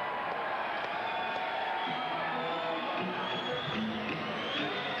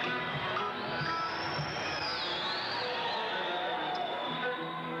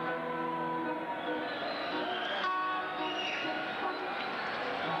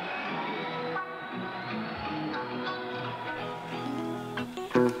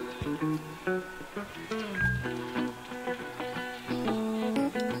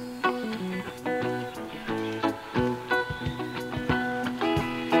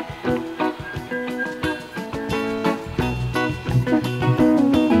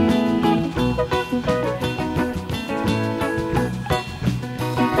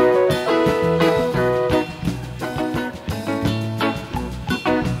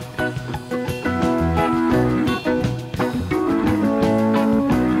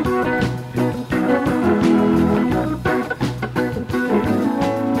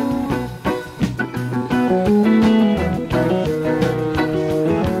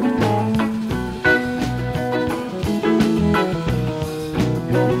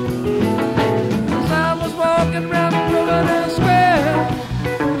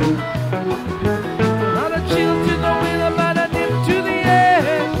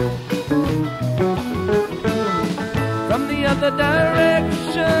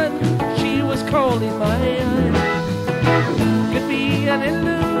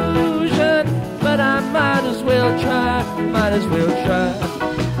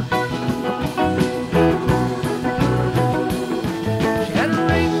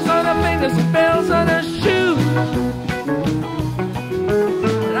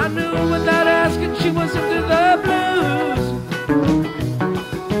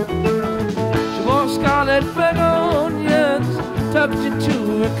 Scarlet Begonias tucked into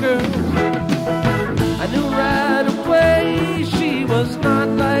her curls. I knew right away she was not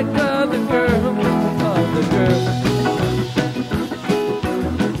like other girls, other girls.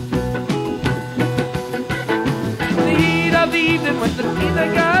 In the heat of the evening when the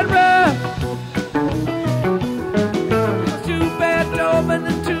feeling got rough, it was too bad to open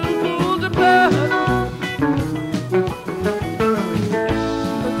and too cool to blood.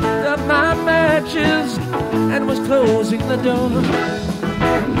 My matches and was closing the door.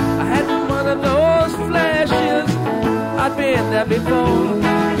 I had one of those flashes. I'd been there before,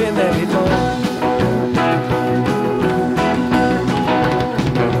 been there before.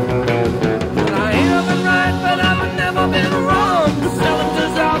 Well, I ain't been right, but I've never been wrong. Selling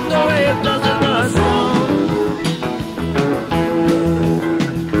turns out the way it doesn't run wrong.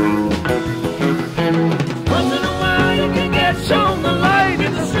 Once in a while you can get shown the light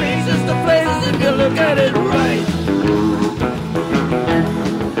in the streets. It's the places if you look at it right.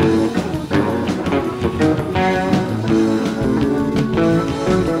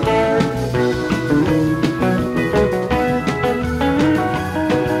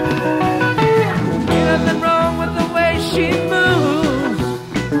 Ain't nothing wrong with the way she moves.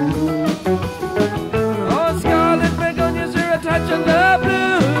 Oh, Scarlet Begonias are a touch of the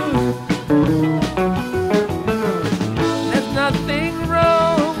blues. There's nothing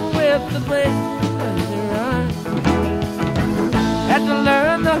wrong with the way had to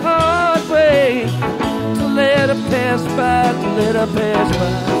learn the hard way to let her pass by, to let her pass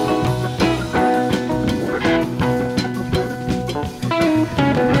by.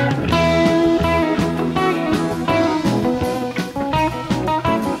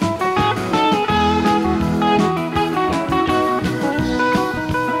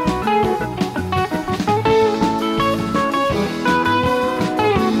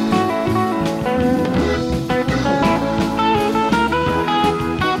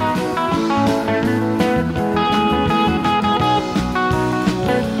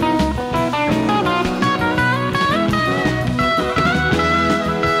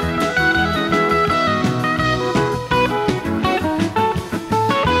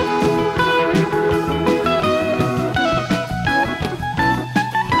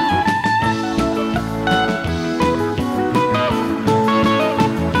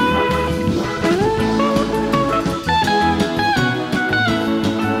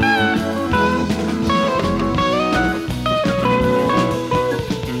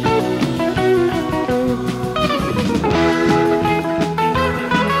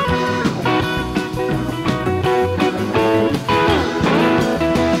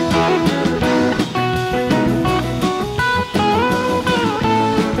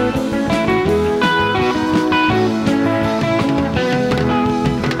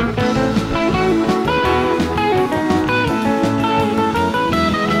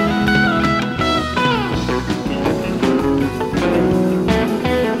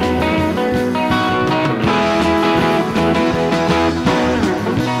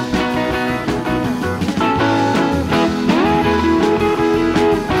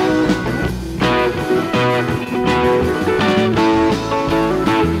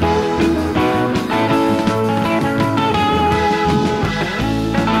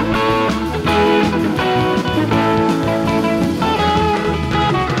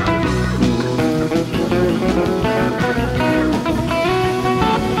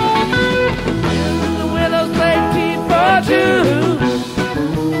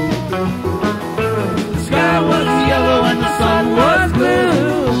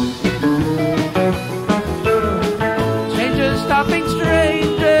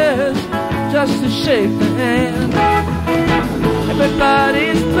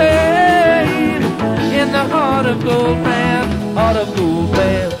 of gold man, heart of gold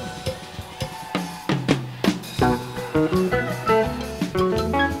man.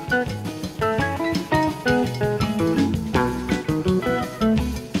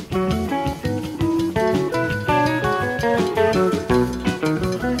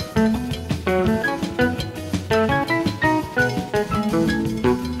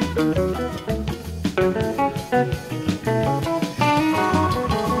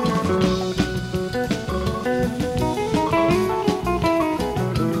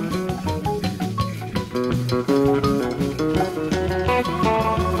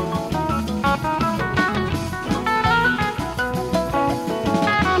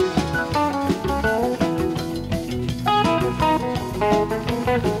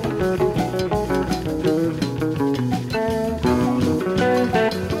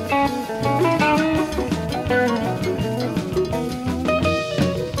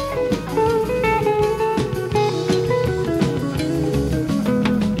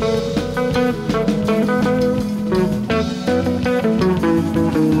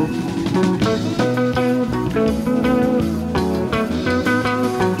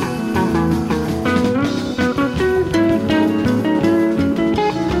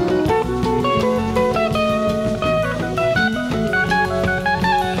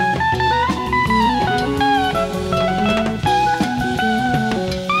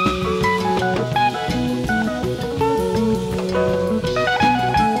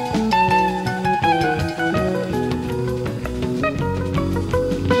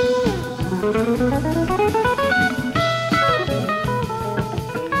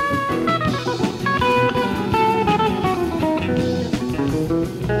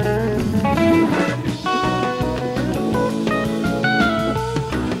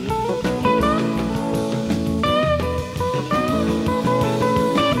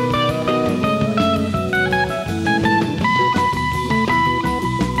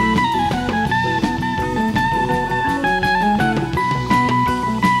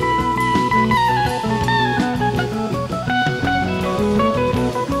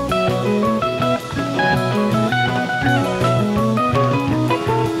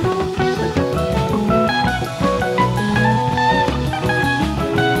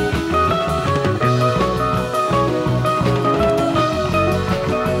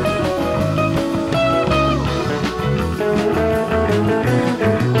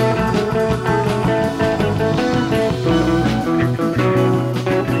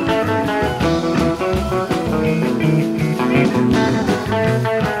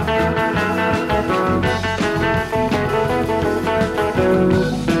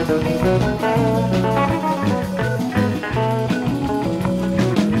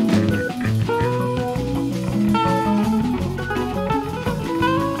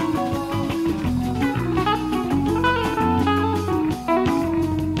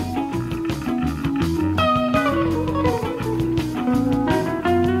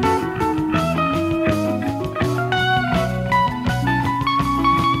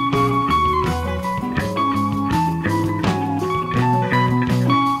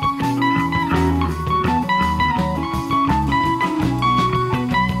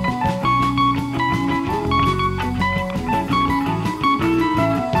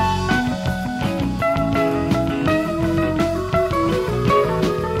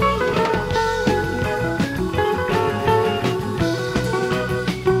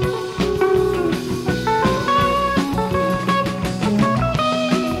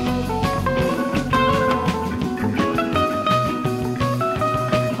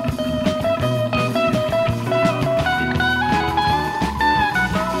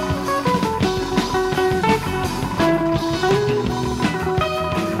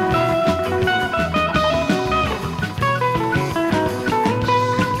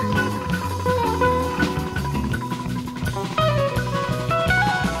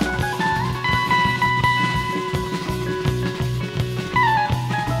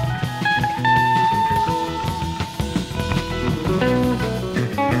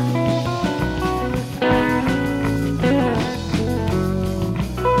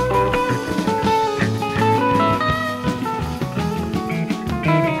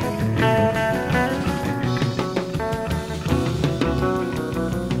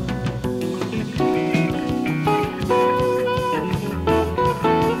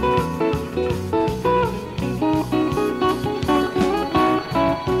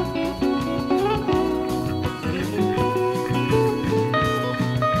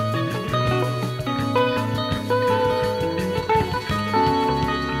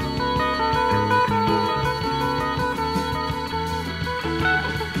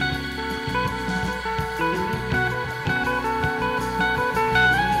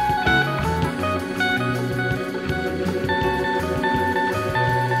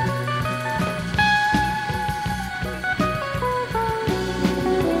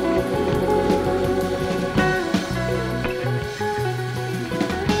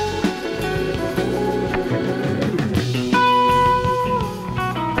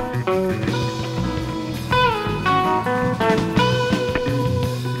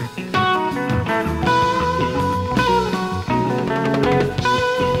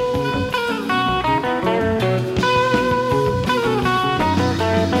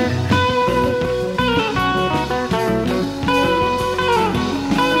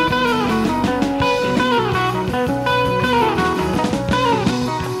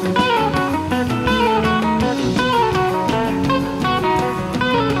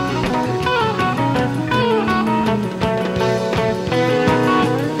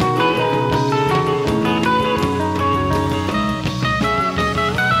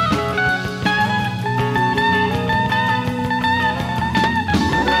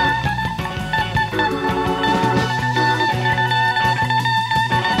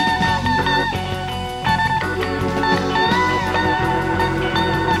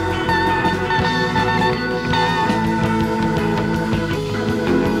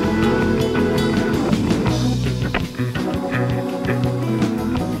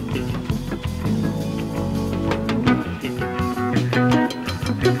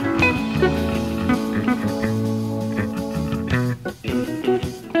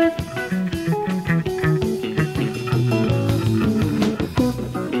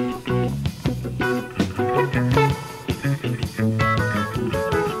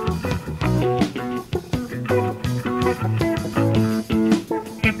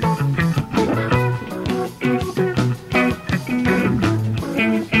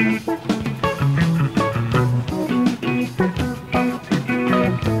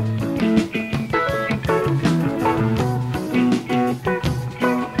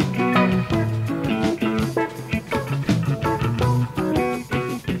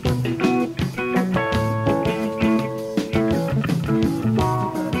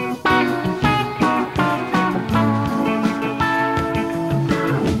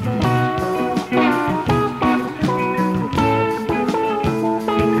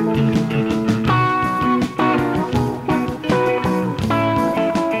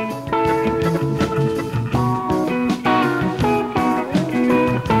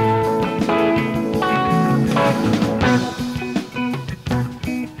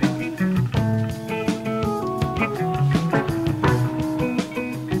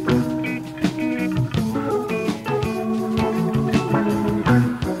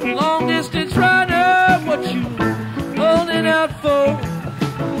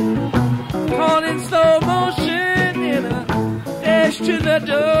 dash to the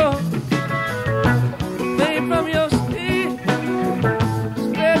door. Flame from your sleeve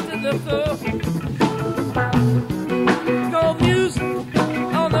spread to the floor. Go music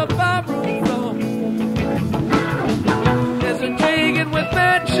on the barroom floor. There's a dragon with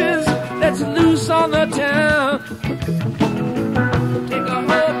matches that's loose on the town. Take a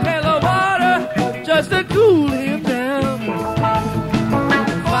whole pail of water just to cool him down.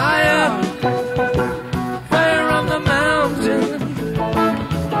 Fire, fire on the mountain.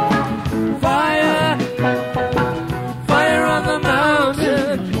 Fire, fire on the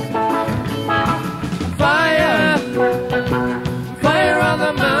mountain. Fire, fire on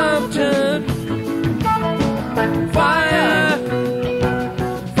the mountain. Fire,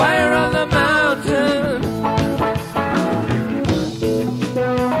 fire on the mountain.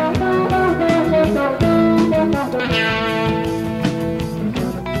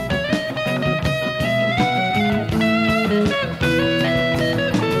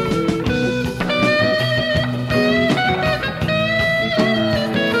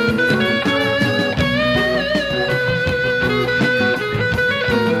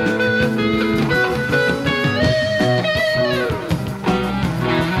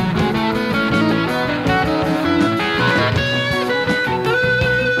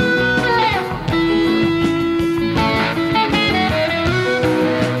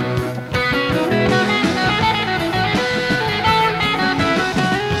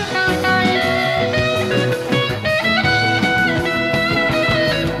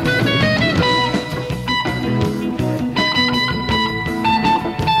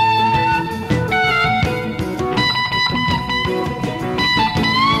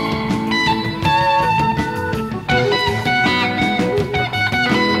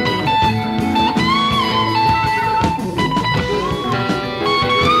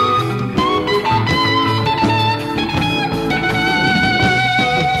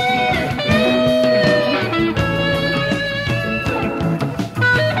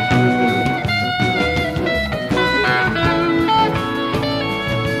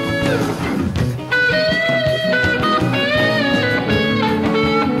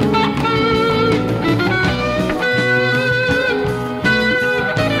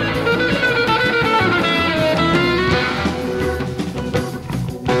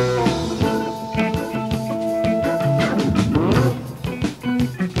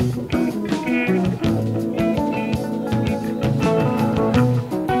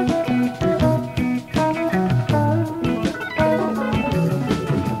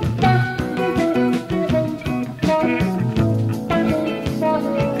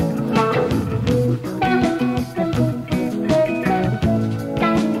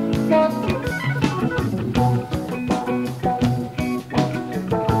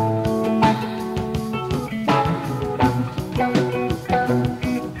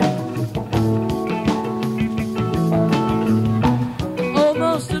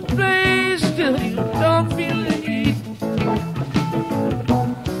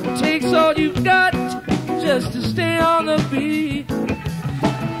 Just to stay on the beat.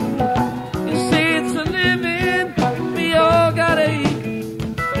 You say it's a living, we all gotta eat.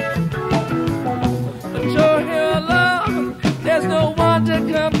 But you're here alone, there's no one to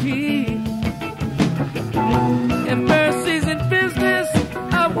compete. If mercy's in business,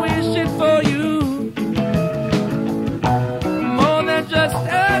 I wish it for you. More than just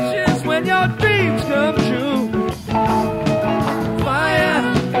ashes when your dreams come true. Fire,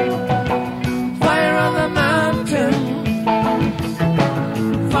 fire on the mountain.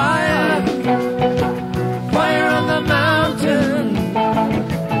 Fire, fire on the mountain.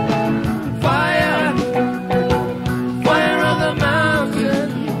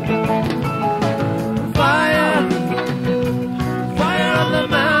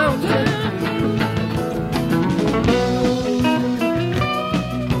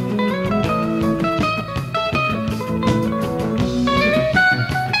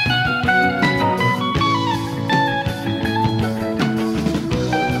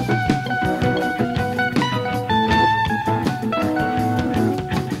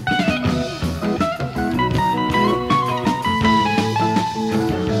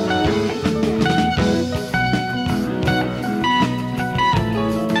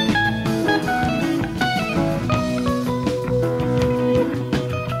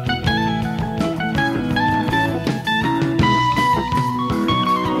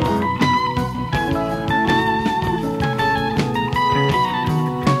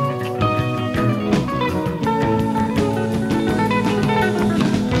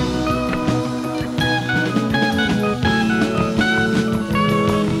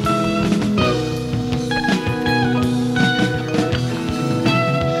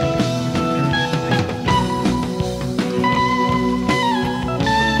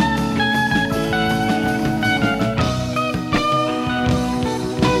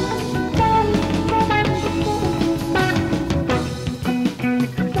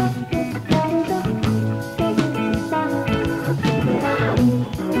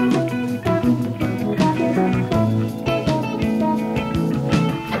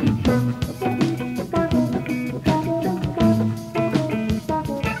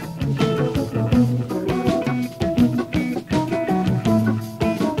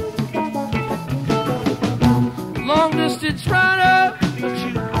 Long distance runner, what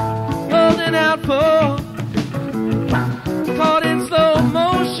you holding out for? Caught in slow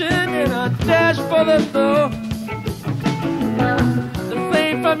motion in a dash for the floor. The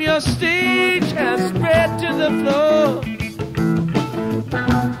flame from your stage has spread to the floor.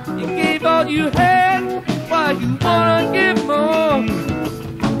 You gave all you had, why you wanna give more?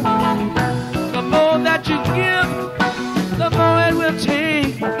 The more that you give, the more it will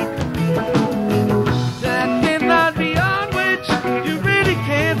take. That thin line beyond which you really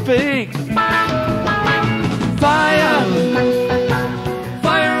can't fake. Fire,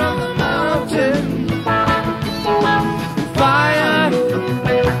 fire on the mountain. Fire,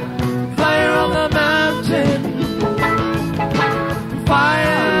 fire on the mountain.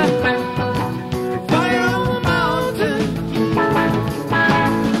 Fire, fire on the mountain.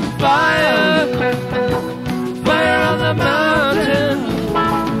 Fire, fire on the mountain.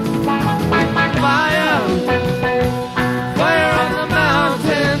 Fire, fire on the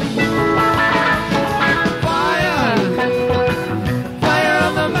mountain. Fire, fire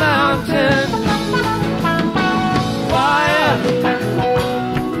on the mountain. Fire,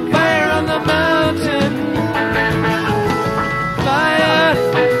 fire on the mountain. Fire,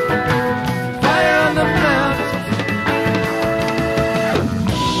 fire on the mountain.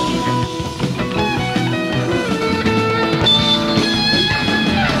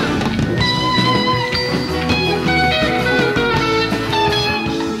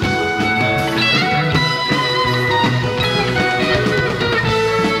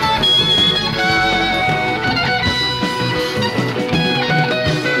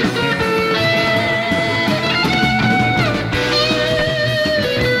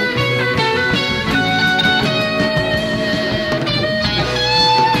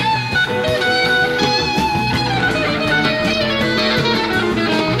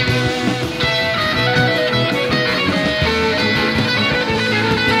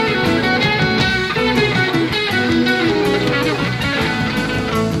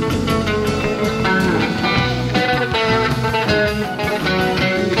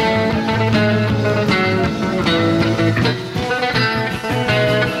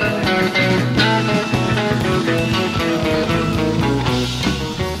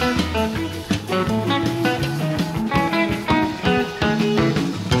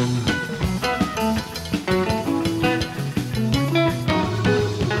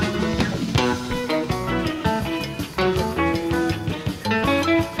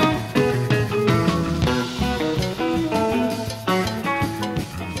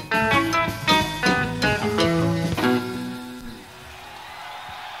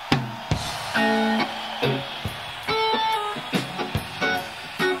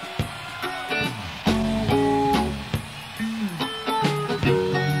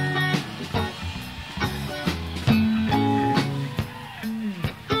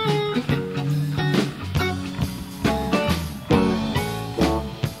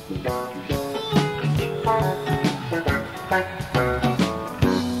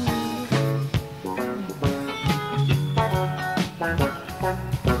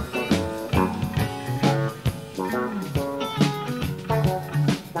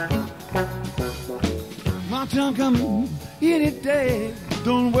 My time coming any day.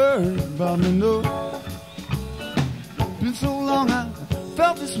 Don't worry about me, no. Been so long I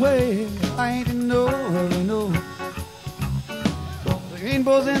felt this way. I ain't in no hurry, no. The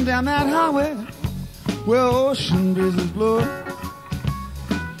rainbows in down that highway where ocean breezes blow.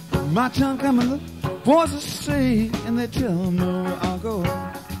 My time coming, the voices say, and they tell me where I'll go.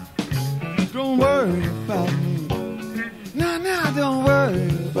 Don't worry about me. Nah, nah, don't worry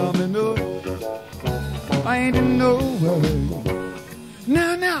about me, no. I ain't in no hurry.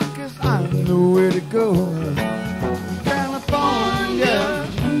 Nah, nah, 'cause I know where to go. California,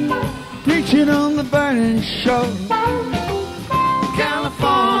 preaching on the burning shore.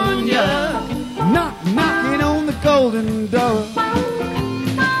 California, knocking on the golden door.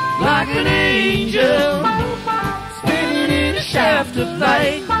 Like an angel, standing in a shaft of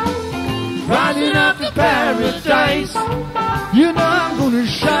light, rising up to paradise. You know I'm gonna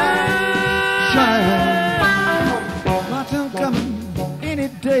shine, shine. My time coming any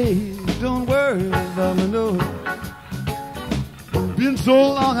day. Don't worry about me, no. Been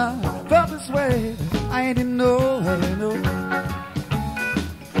so long I felt this way. I ain't in no hurry, no.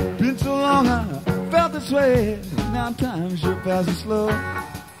 Been so long I felt this way. Now time sure passes slow.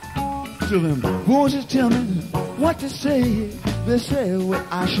 Till them voices tell me what to say. They say what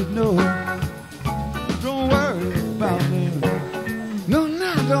I should know. Don't worry about me. No,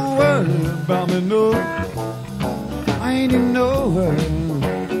 no, don't worry about me, no. I ain't in no hurry.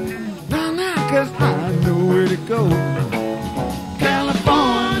 No, no, 'cause I know where to go.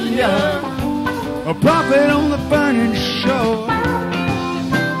 California, a prophet on the burning shore.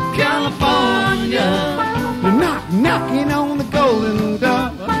 California, knocking on the golden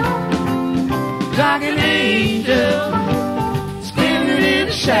door. Like an angel, standing in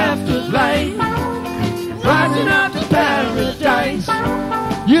a shaft of light, rising up to paradise.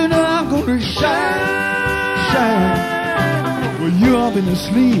 You know I'm gonna shine, shine. Well, you all been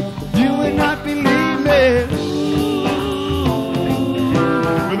asleep, you will not believe me.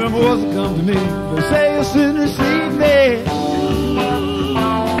 But them boys will come to me, they'll say you'll soon receive me.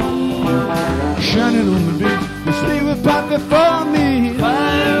 Shining on the beach, the sleep will pop before me.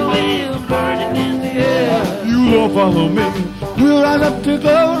 Fire wheel burning in the air. You won't follow me, we'll rise up to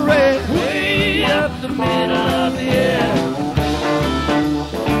glory. Way up the middle of the air.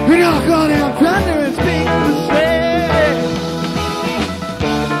 We all go down thunder and speak the same.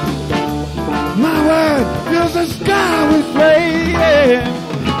 My word fills the sky with flame.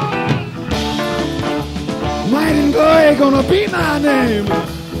 Might and glory gonna be my name.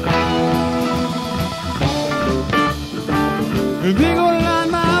 And they gonna line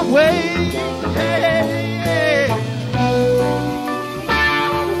my way.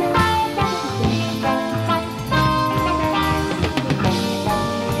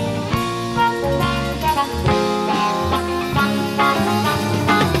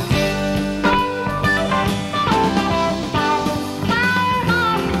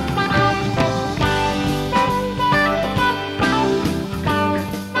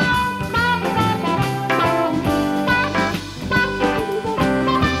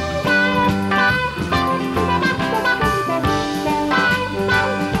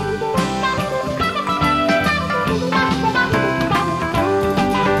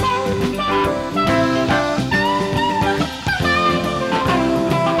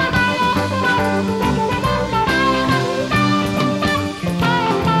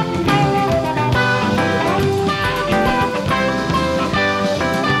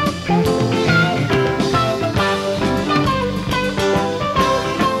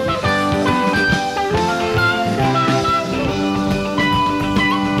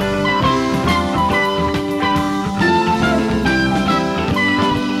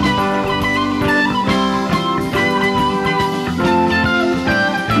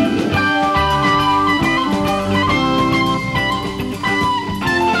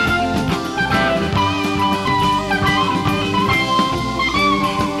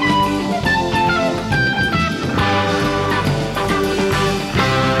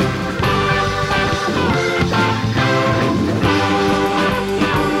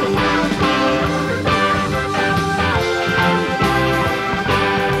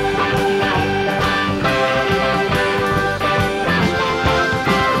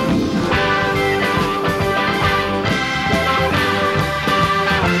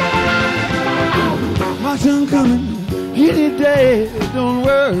 Don't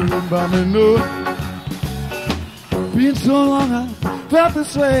worry about me, no. Been so long I felt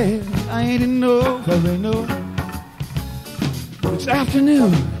this way. I ain't in no hurry, no. It's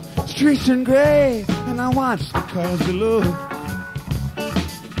afternoon, streets in gray, and I watch the cars below.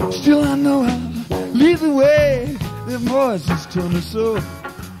 Still I know I'll lead the way. Their voices tell me so.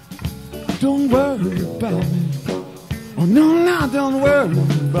 Don't worry about me. Oh no, no, don't worry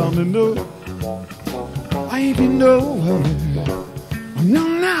about me, no. I ain't in no hurry. No,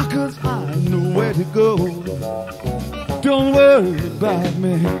 now, 'cause I know where to go. Don't worry about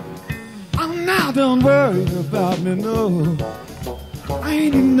me. Oh, now, don't worry about me, no. I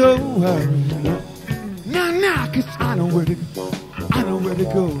ain't in no hurry. No, now, 'cause I know where to go. I know where to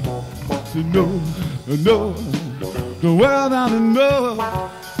go. So no, no, don't worry about me, no.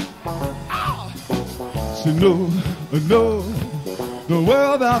 So no, no, don't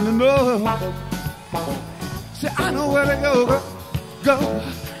worry about me, no. Say, I know where to go, go,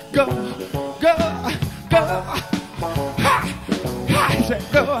 go, go, go, ha, ha, say,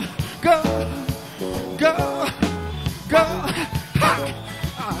 go, go, go, go, ha,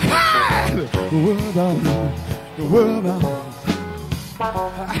 ha. Don't worry about me, don't worry about me, ha,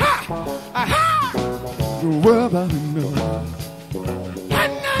 ha, don't worry about me, no. No,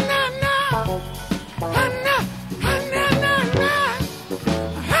 no, no, no, no.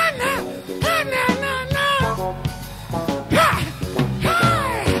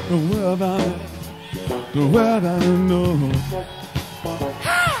 Don't worry about it. Don't worry about it, no.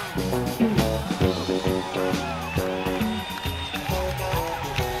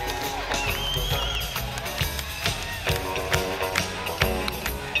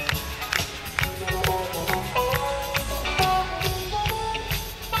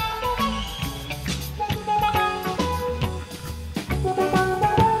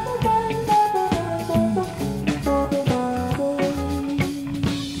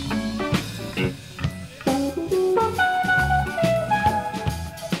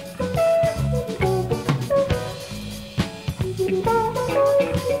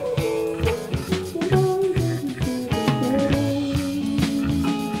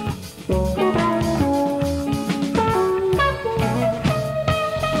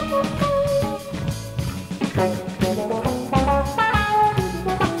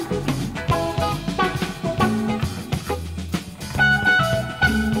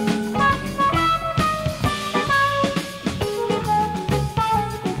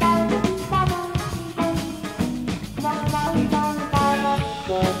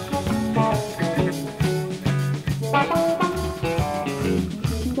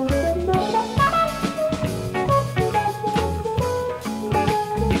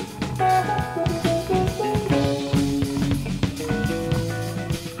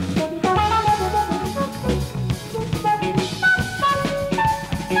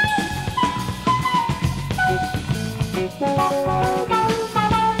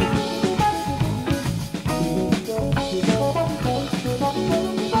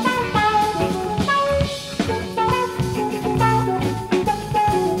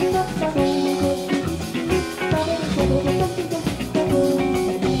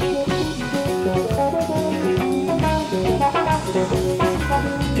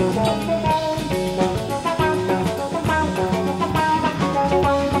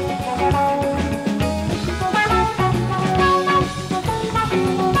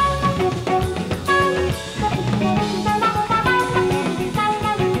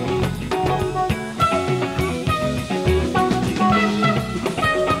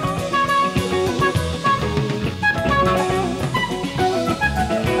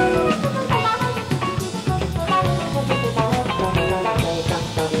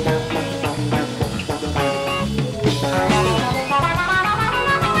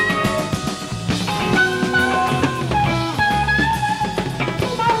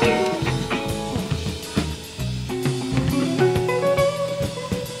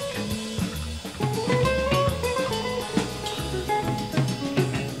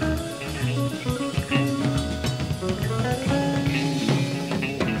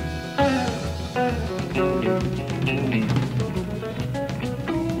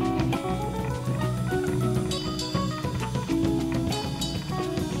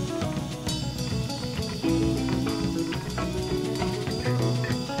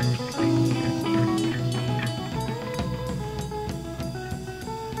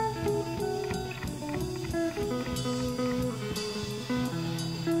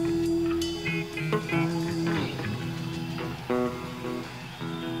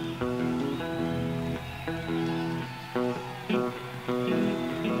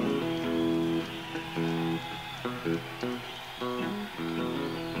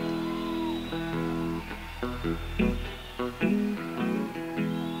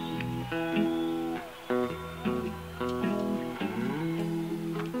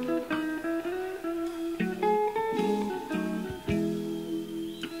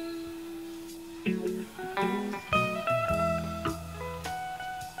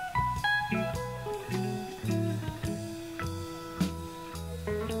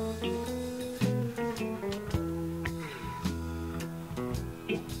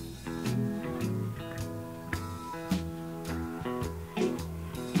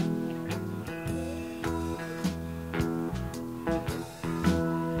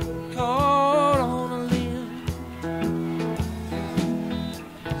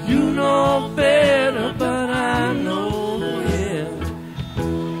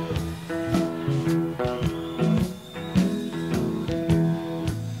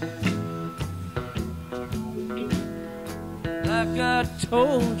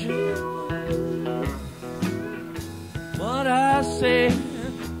 told you what I said.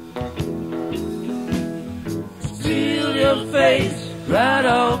 Steal your face right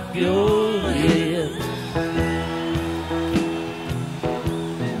off your head.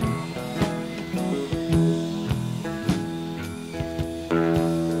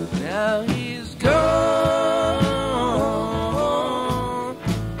 Now he's gone.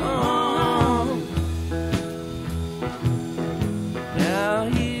 Now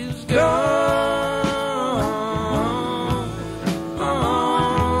he's gone.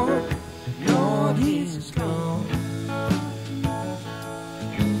 Lord, he's gone.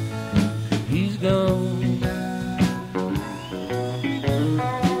 He's gone.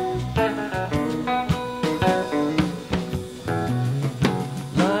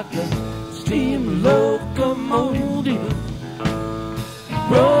 Like a steam locomotive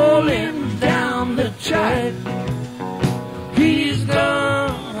rolling down the track. He's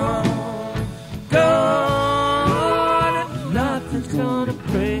gone, gone, and nothing's gonna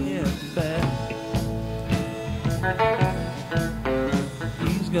bring him back.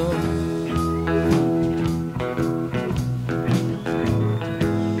 He's gone.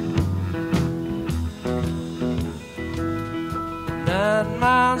 9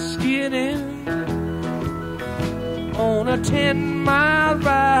 miles skidding on a 10-mile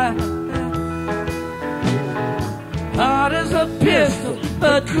ride. Hot as a pistol,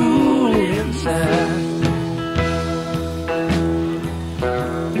 but cool inside.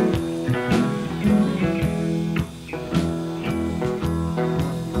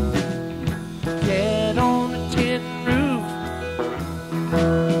 Cat on a tin roof,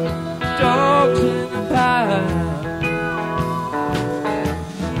 dogs in the pie.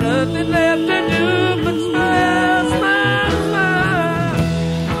 Nothing left to do but smile, smile, smile.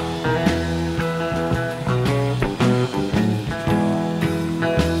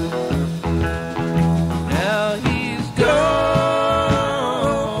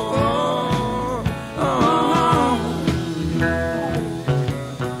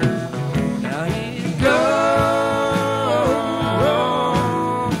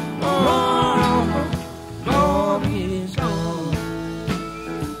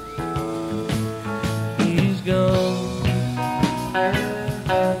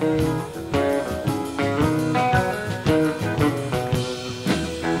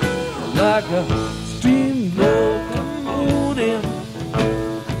 a steam locomotive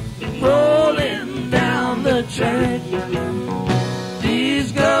rolling down the track.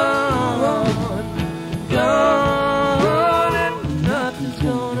 He's gone, gone, and nothing's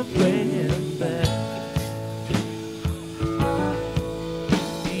gonna bring him back.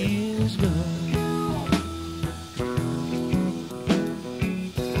 He's gone.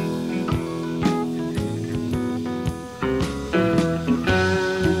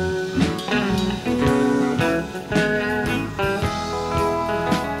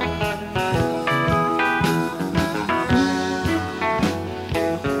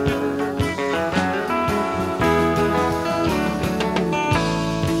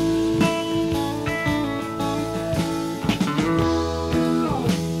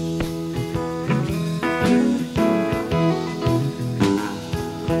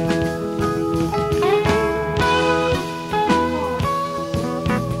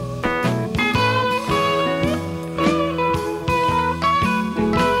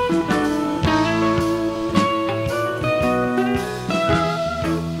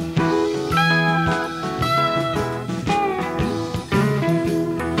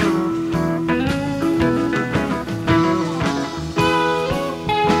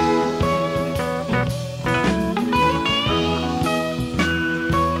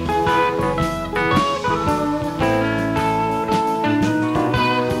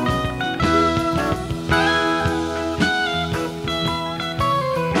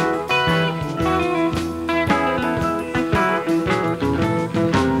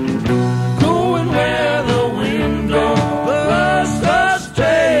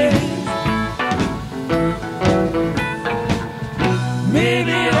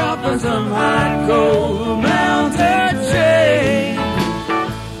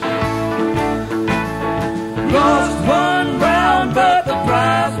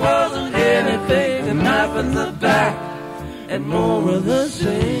 And more of the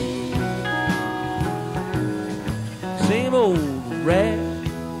same, same old rat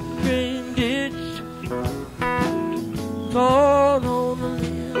drain ditch, torn on the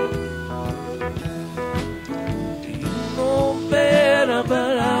limb. You know better,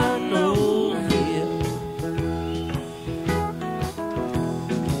 but I know him.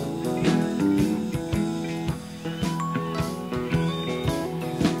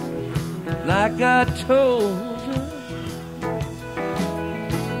 Like I told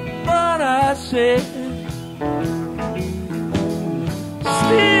I said,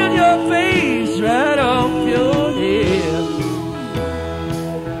 steal your face right off your head.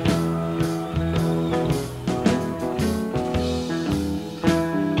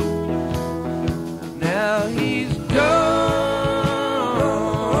 Now he's gone.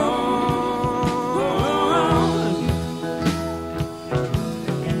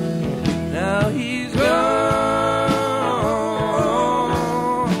 Now he's gone.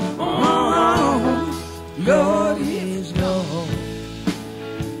 Lord, he's gone.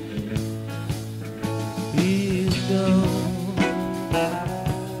 He's gone.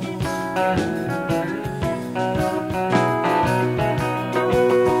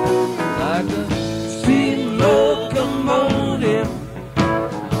 Like a steam locomotive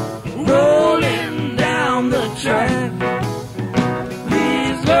rolling down the track.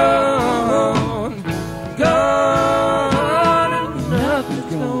 He's gone, gone, and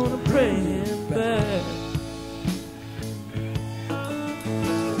nothing's gonna bring him back.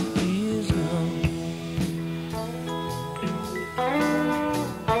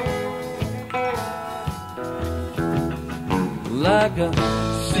 Like a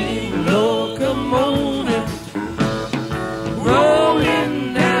steam locomotive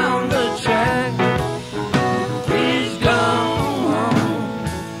rolling down the track. He's gone,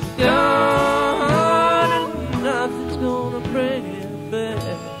 gone, and nothing's gonna bring him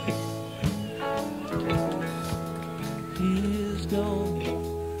back. He's gone.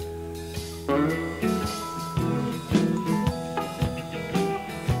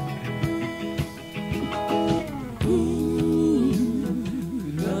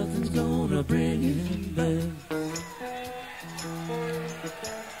 Bring him back.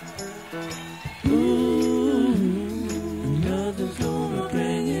 Ooh, nothing's gonna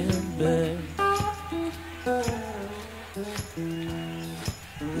bring him back.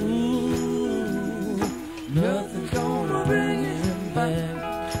 Ooh, nothing's gonna bring him back.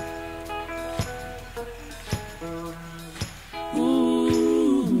 Ooh,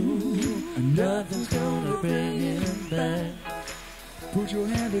 nothing's gonna bring him back. Put your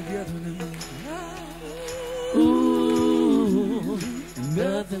hand together now. Ooh,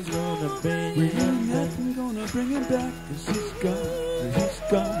 nothing's gonna bring him back. Nothing's gonna bring him back, 'cause he's gone, 'cause he's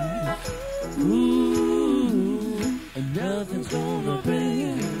gone. Ooh, and nothing's gonna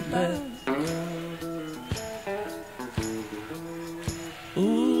bring him back.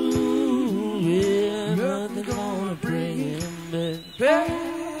 Ooh, yeah, nothing's gonna bring him back.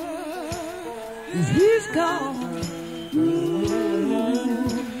 'Cause he's gone. Ooh,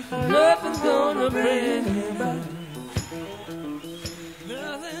 nothing's gonna bring him back.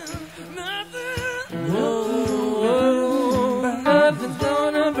 Nothing's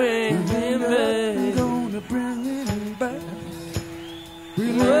gonna bring him back. Gonna bring him back.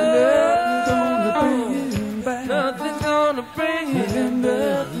 Nothing's gonna bring him back. Nothing's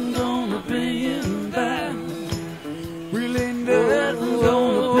gonna bring him back. Really Nothing's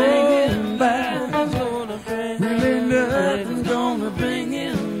gonna bring him back. Nothing's gonna bring him back. nothing's gonna bring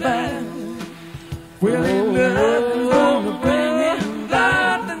him back. Really Nothing's gonna bring him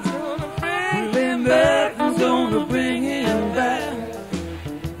back. Nothing's gonna bring Really him back. nothing's gonna bring him back.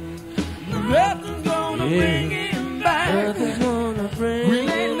 Nothing's gonna bring him back. Nothing's gonna bring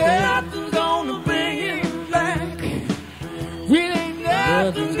Really him back. nothing's gonna bring him back. Really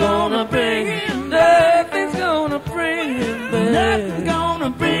Nothing's gonna bring him. Nothing's gonna bring him back. nothing's gonna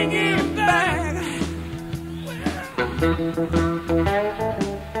bring him back.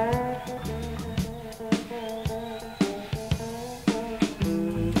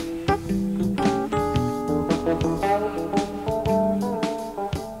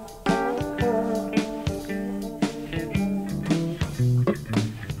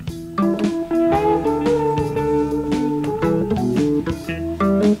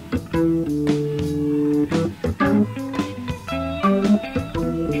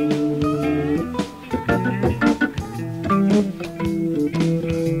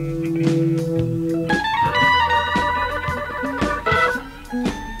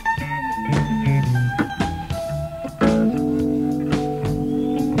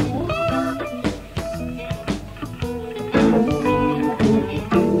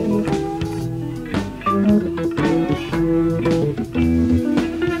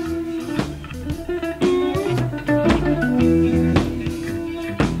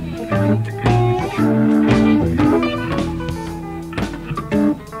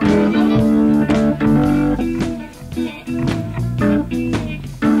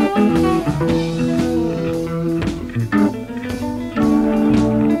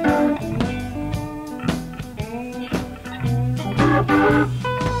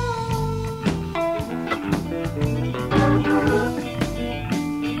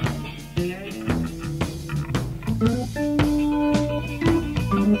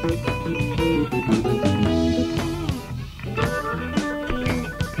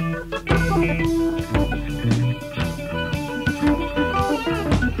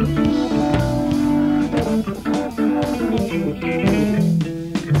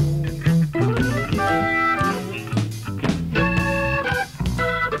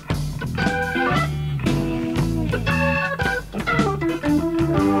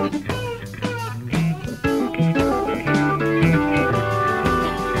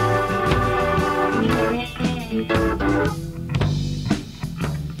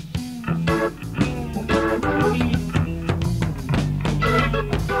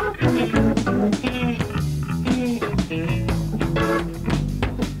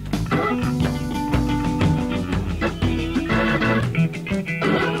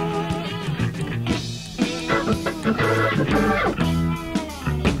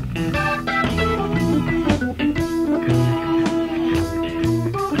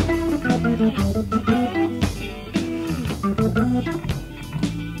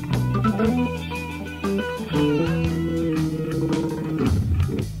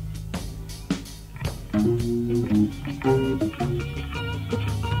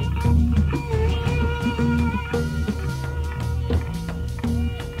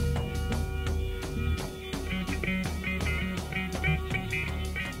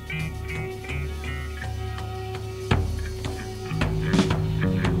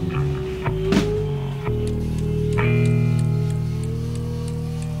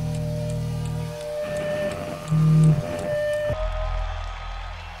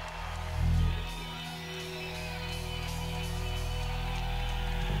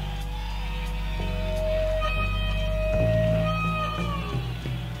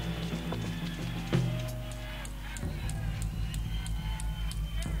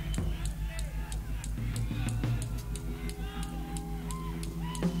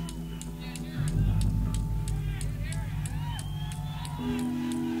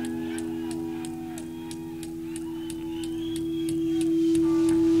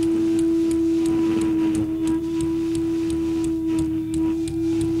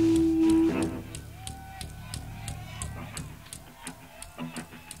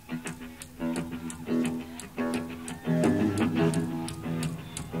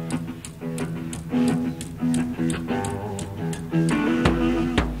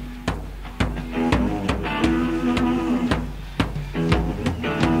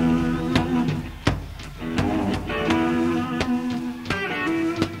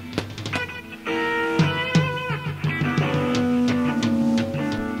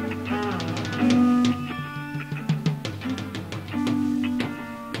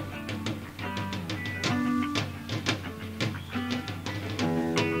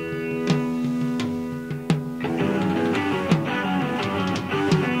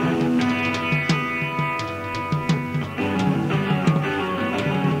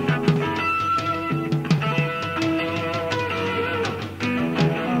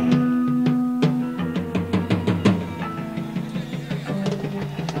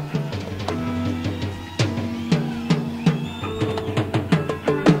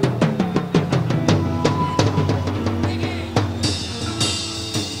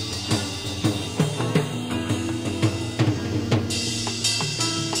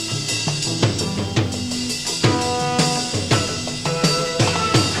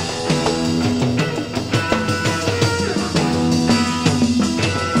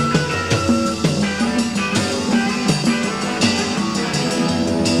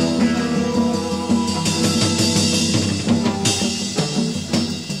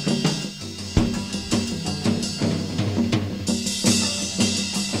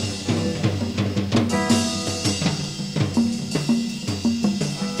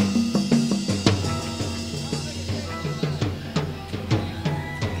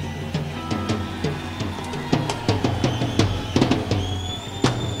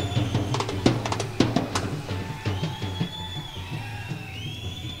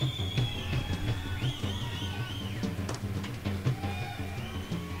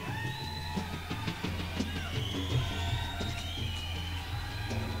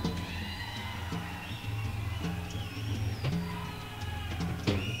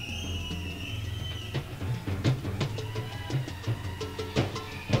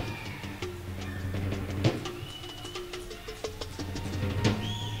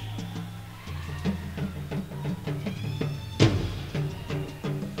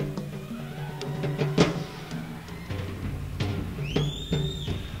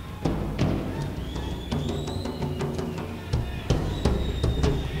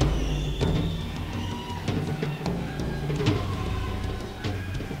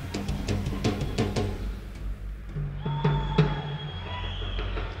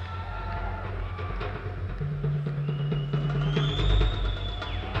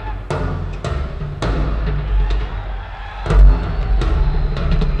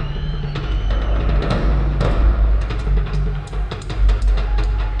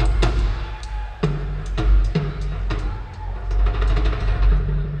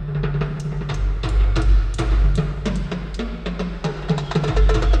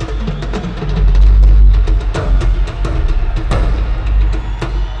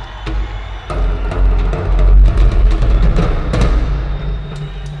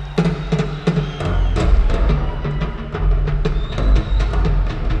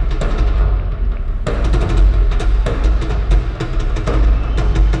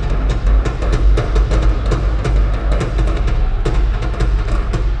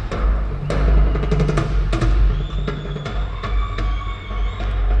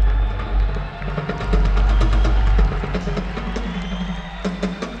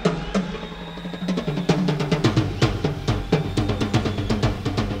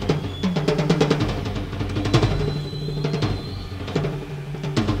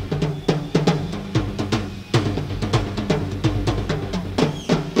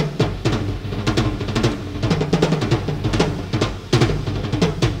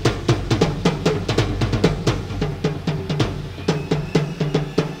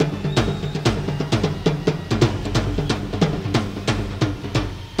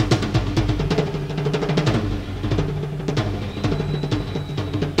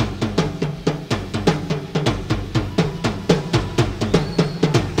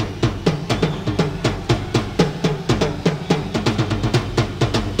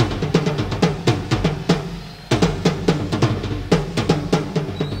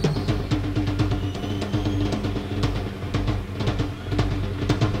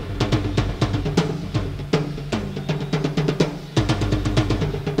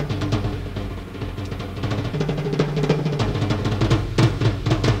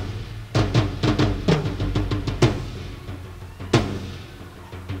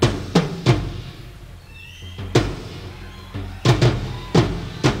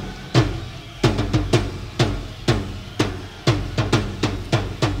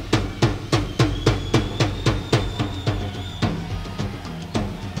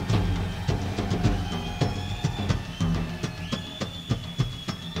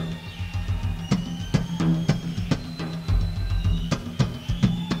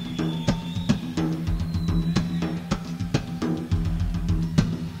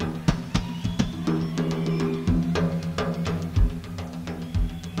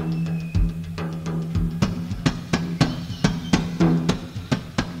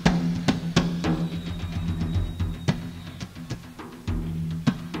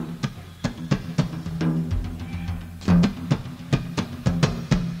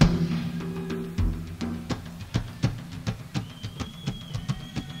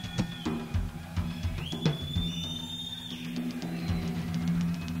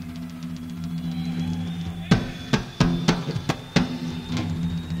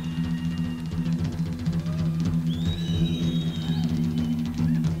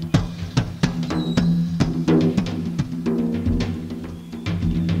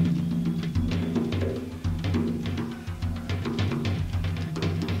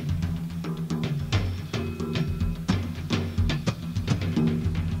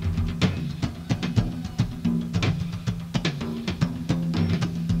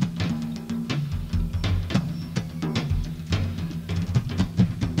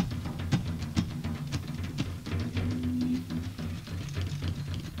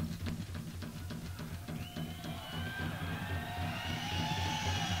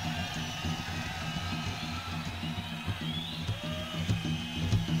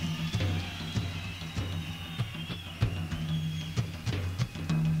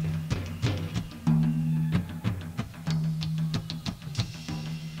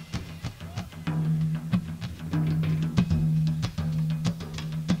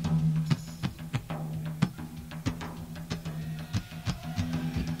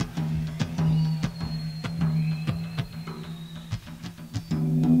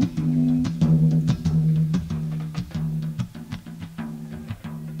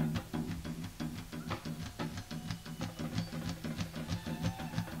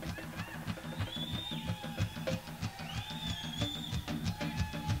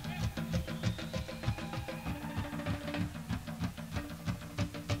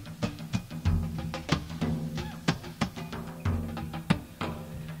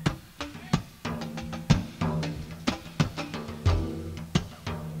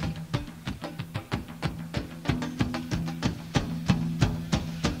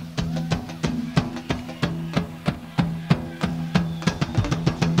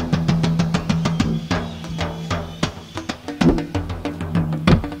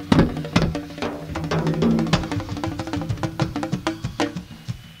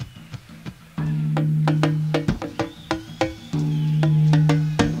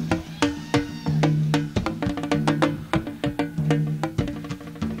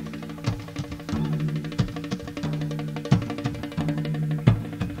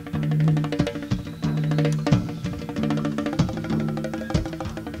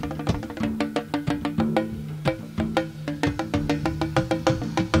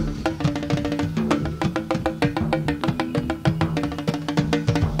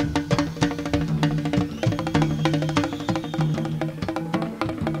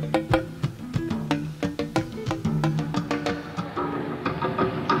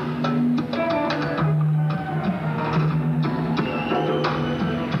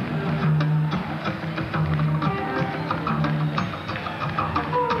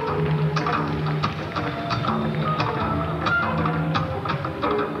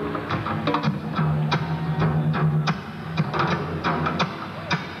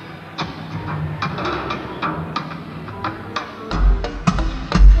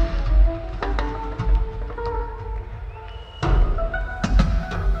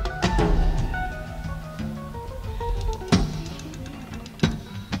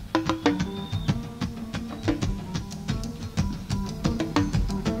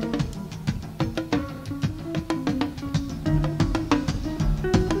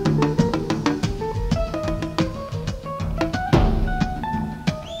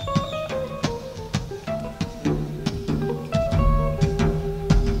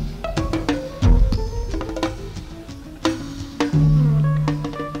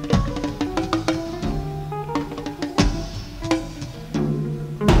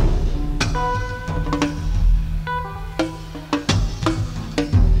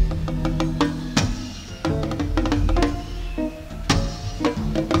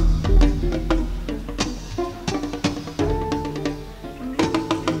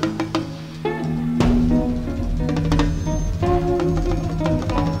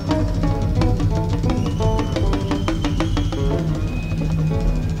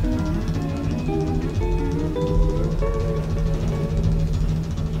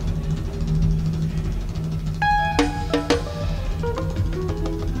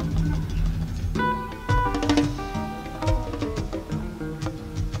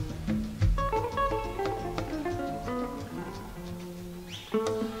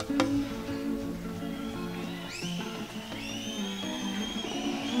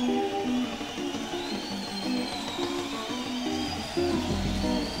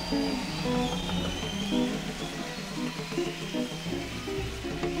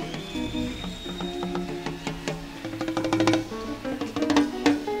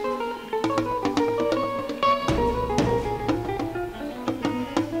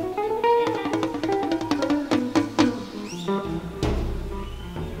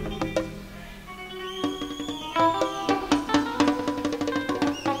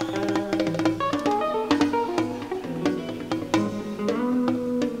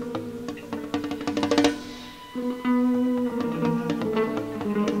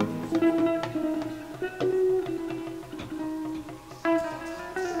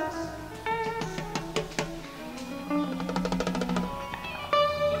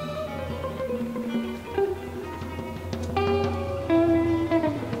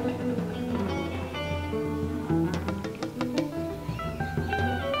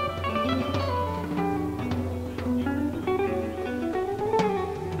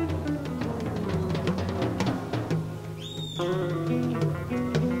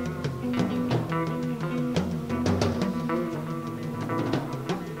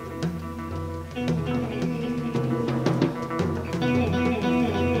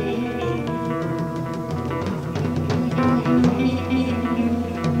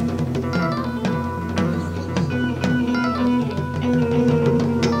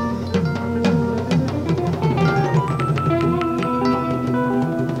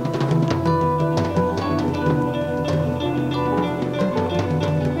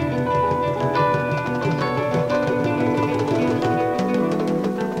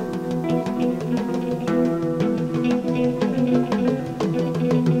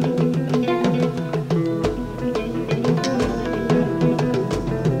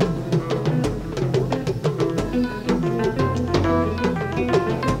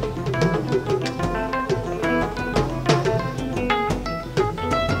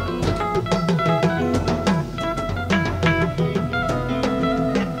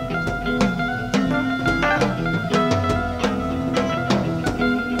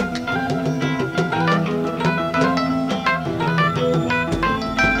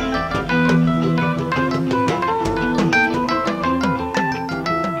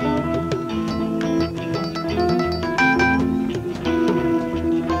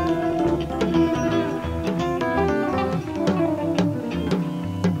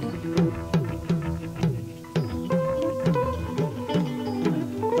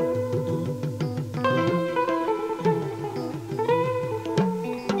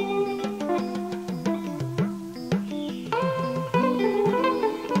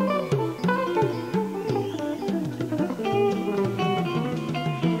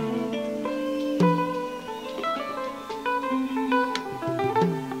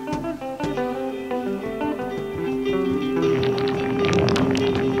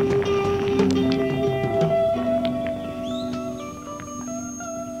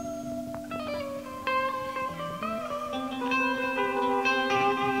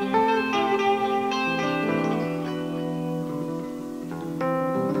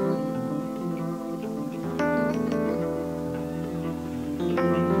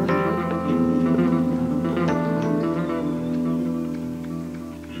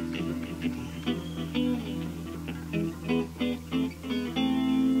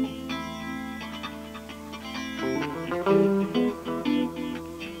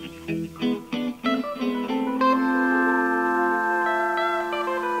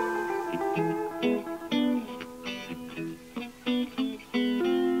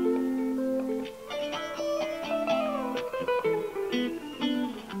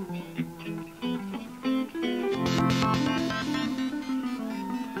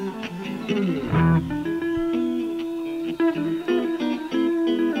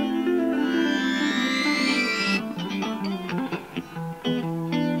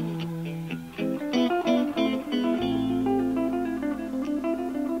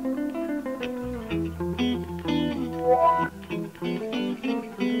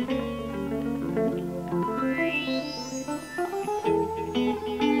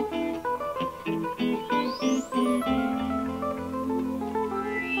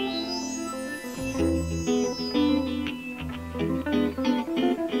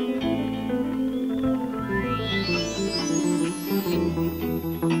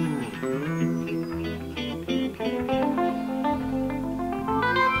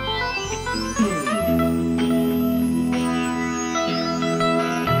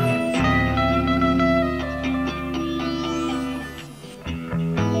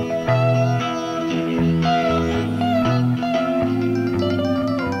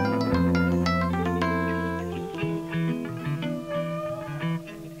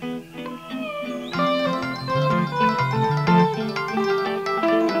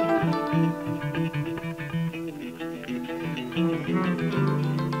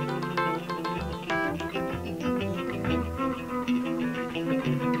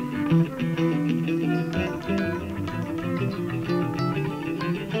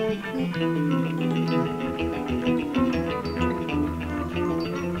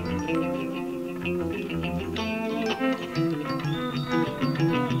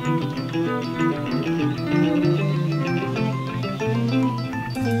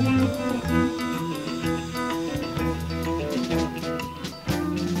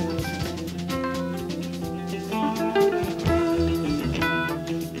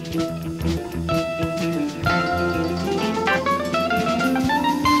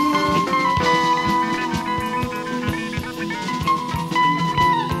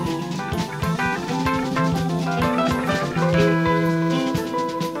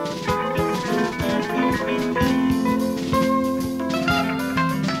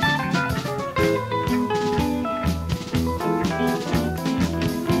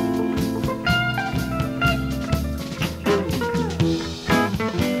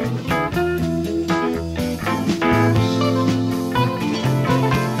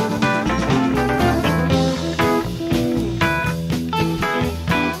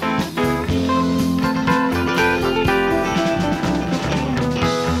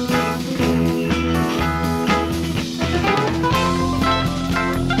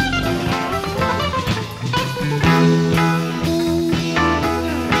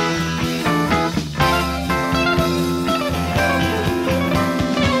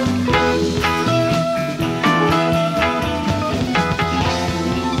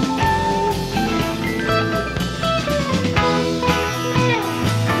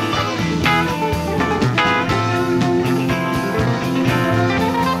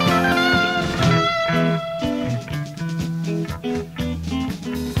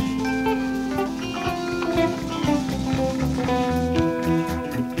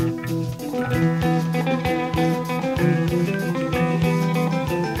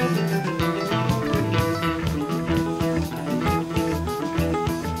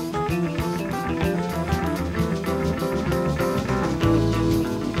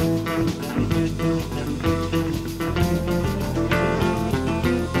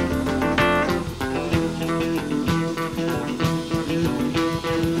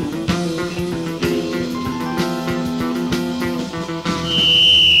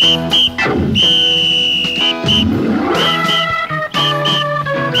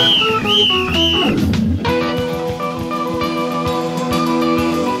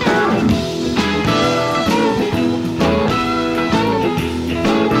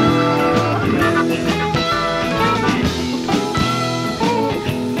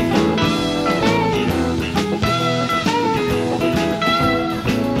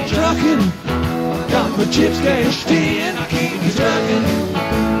 chips cashed in. I keep trucking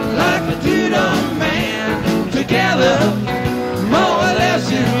like a two-door man. Together, more or less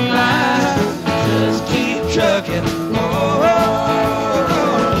in life. Just keep trucking. Oh,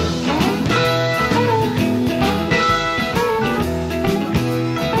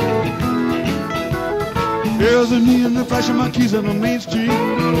 There's a knee in the flash of my keys on the main street.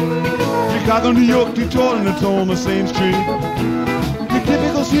 Chicago, New York, Detroit, and it's on the same street. The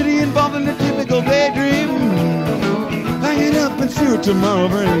typical city involved in the typical daydream. Hang it up and see what tomorrow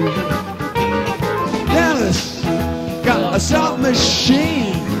brings. Dallas got a soft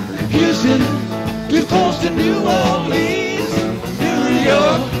machine. Houston, too close to New Orleans. New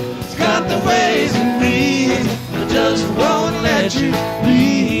York's got the ways and means that just won't let you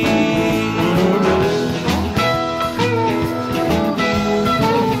leave.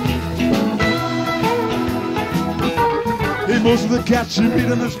 cats you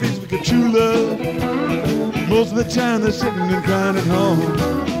meet on the streets with your true love. Most of the time they're sitting and crying at home.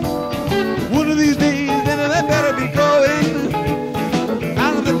 One of these days, then they better be going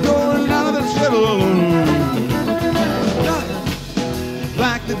out of the door and out of the settle.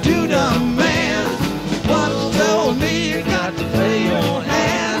 Like the doo-dum man once told me, you got to play your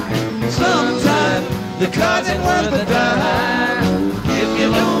hand. Sometimes the cards ain't worth the dime if you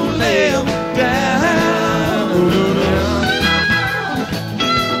don't lay them down.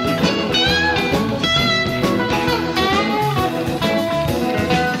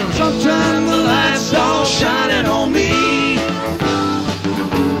 Sometimes the lights all shining on me.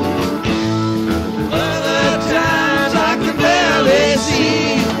 Other times I can barely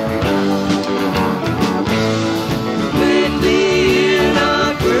see. Lately it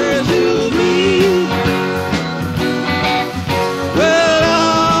occurs to me. Well,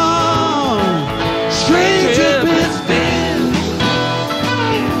 strange if it's been.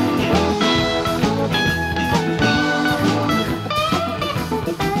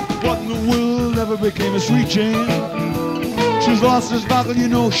 What in the world ever became a sweet Jane? She's lost her sparkle, you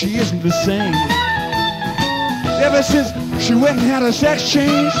know she isn't the same. Ever since she went and had a sex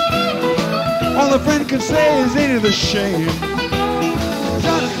change, all a friend can say is ain't it a shame.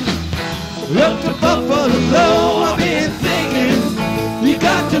 Up to Buffalo, I've been thinking, you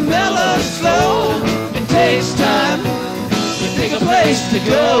got to mellow slow. It takes time to pick a place to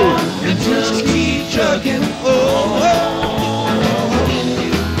go and just keep chugging.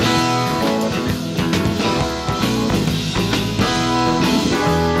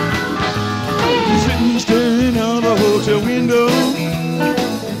 Sitting staring out of the hotel window,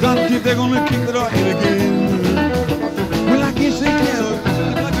 gotta think they're gonna kick the door in again. Well, I guess they can.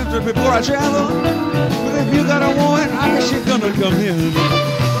 Before I travel, but if you got a woman, I guess you're gonna come in.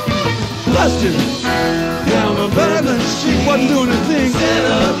 Busted down the Bourbon Street, wasn't doing a thing. Set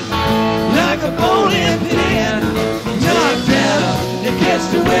up like a bowling pin, knocked down, it gets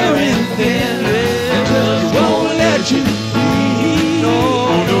to wearing thin. It just won't let you be. No,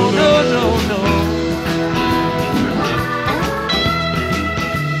 no, no, no, no.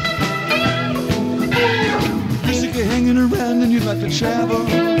 You're sick of hanging around and you like to travel.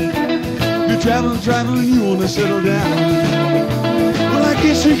 Traveling, you wanna settle down. Well, I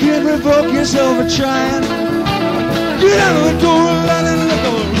guess you can't revoke yourself a trying. Get out of the door and let it look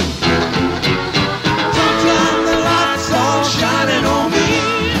on. Sometimes the lights all shining on me.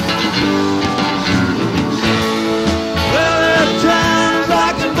 Well, there are times I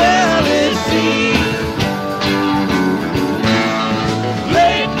can barely see.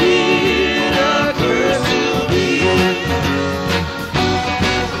 Lately it occurs to me.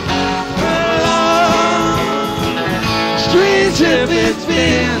 If it's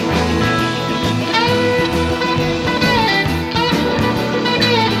been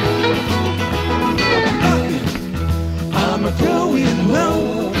I'm a going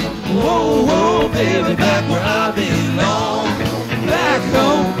home. Whoa, whoa, baby, back where I belong. Back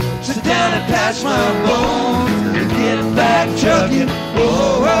home, sit down and patch my bones and get back chugging.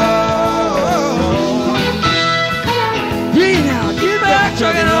 Whoa, whoa, whoa. Yeah, now get back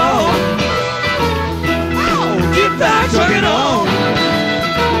chugging on. Get back trucking on.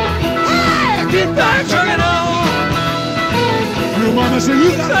 Get back trucking on. Your mama said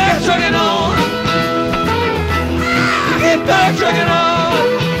you got back trucking on. Get back trucking on.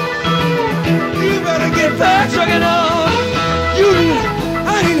 You better get back trucking on. You need it.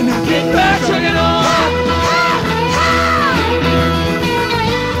 I need it now. Get back trucking on.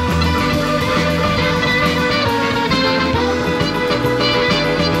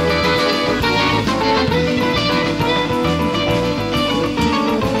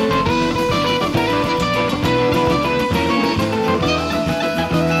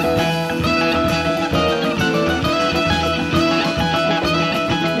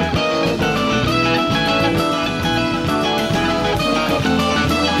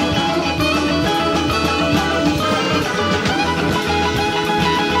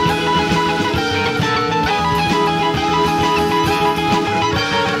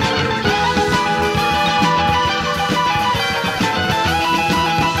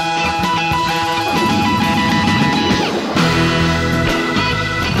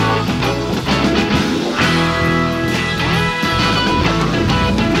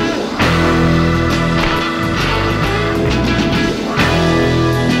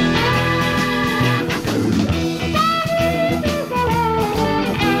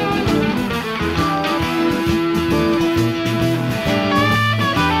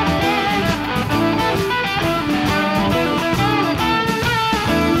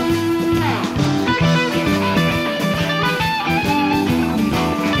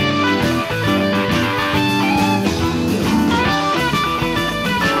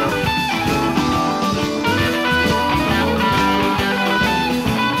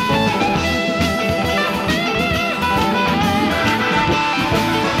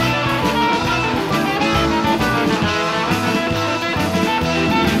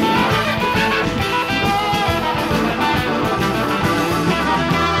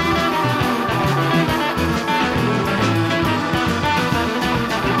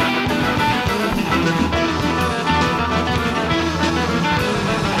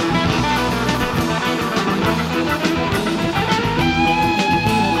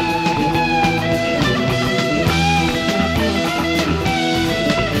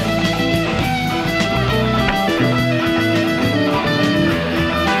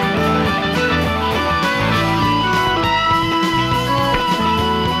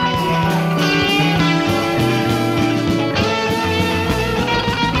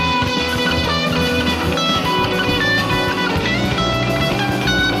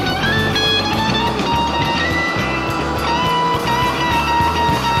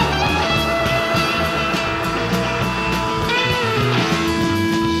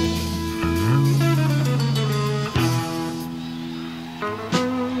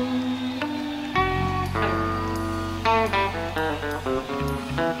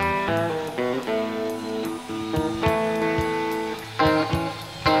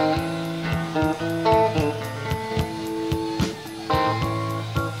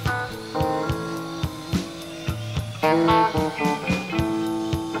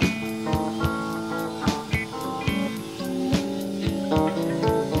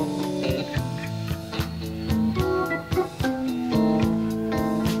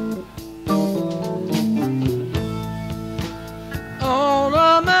 All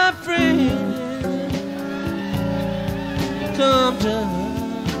of my friends come to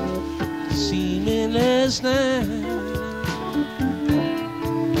see me last night.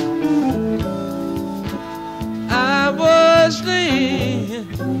 I was laying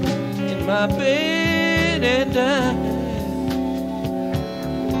in my bed and died.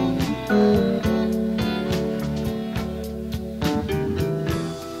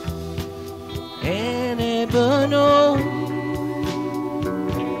 Annie Bernal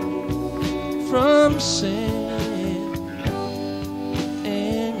from San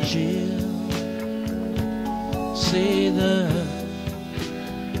Angel say the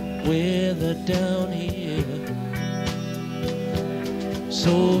weather down here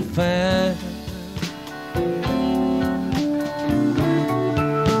so fine.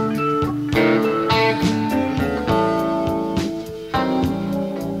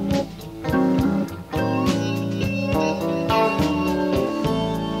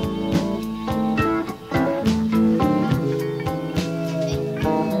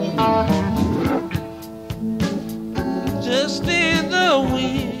 Just in the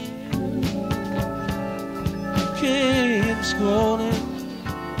wind came scrolling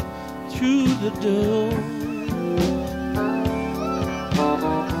through the door,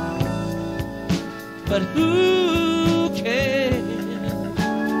 but who can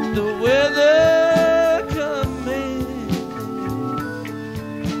the weather command?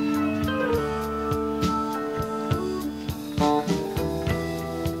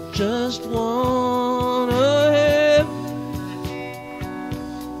 Just wanna have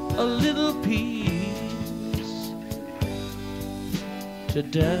a little peace to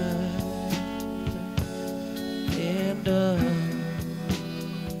die, and a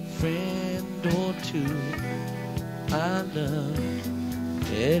friend or two I love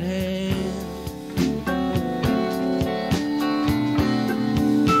at hand.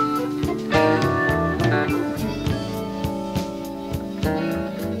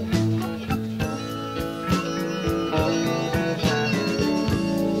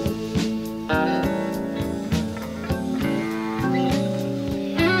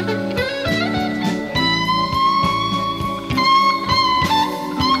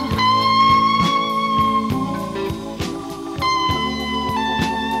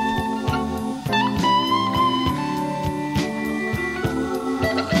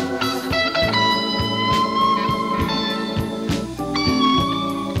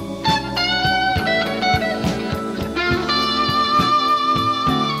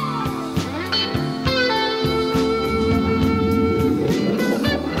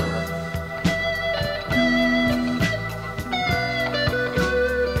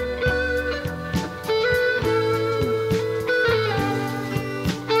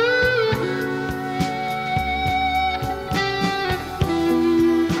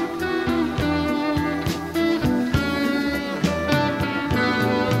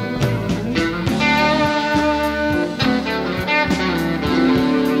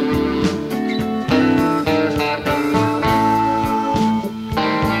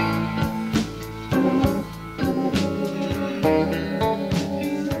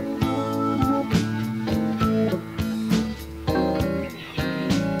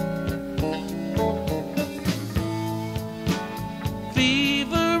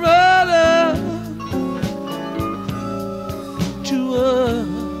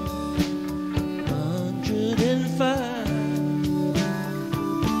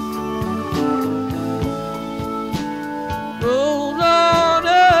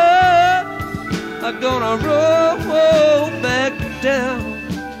 Gonna roll back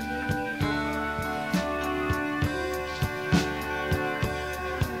down.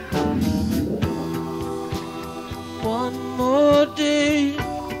 One more day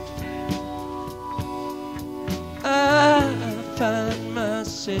I find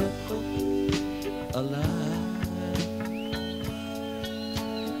myself alive.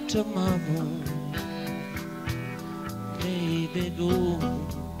 Tomorrow maybe go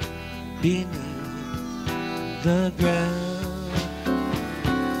beneath the ground.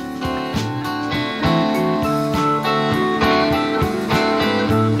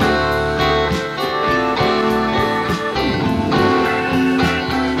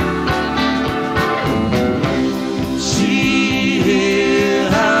 See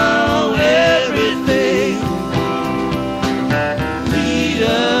how everything lead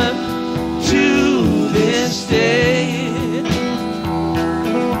up to this day.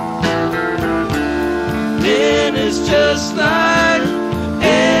 just like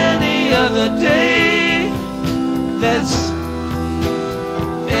any other day that's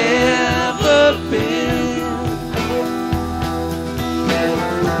ever been.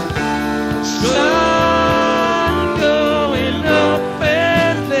 Sun going up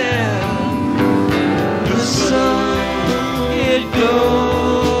and then the sun it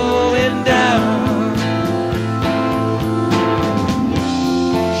going down.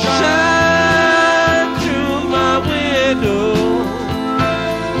 Shine through my window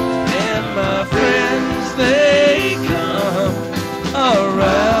and my friends they come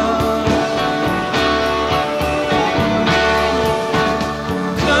around.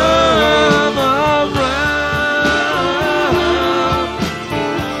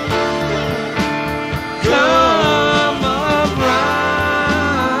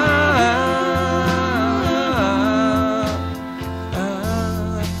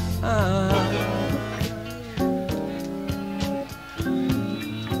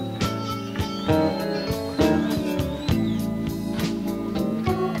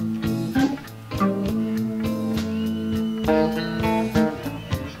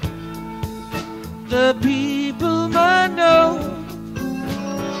 The people might know,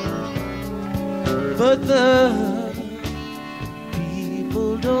 but the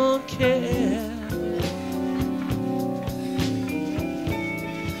people don't care.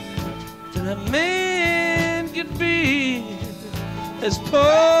 That a man can be as poor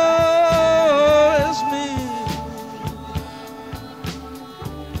as me.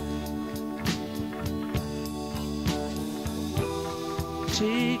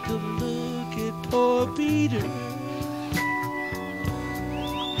 Take a look at poor Peter.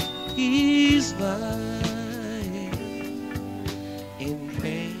 He's lying in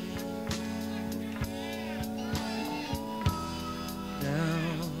pain.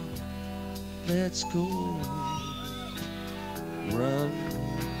 Now let's go run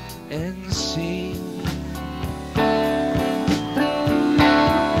and see.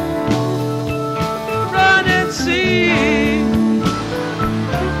 Run and see.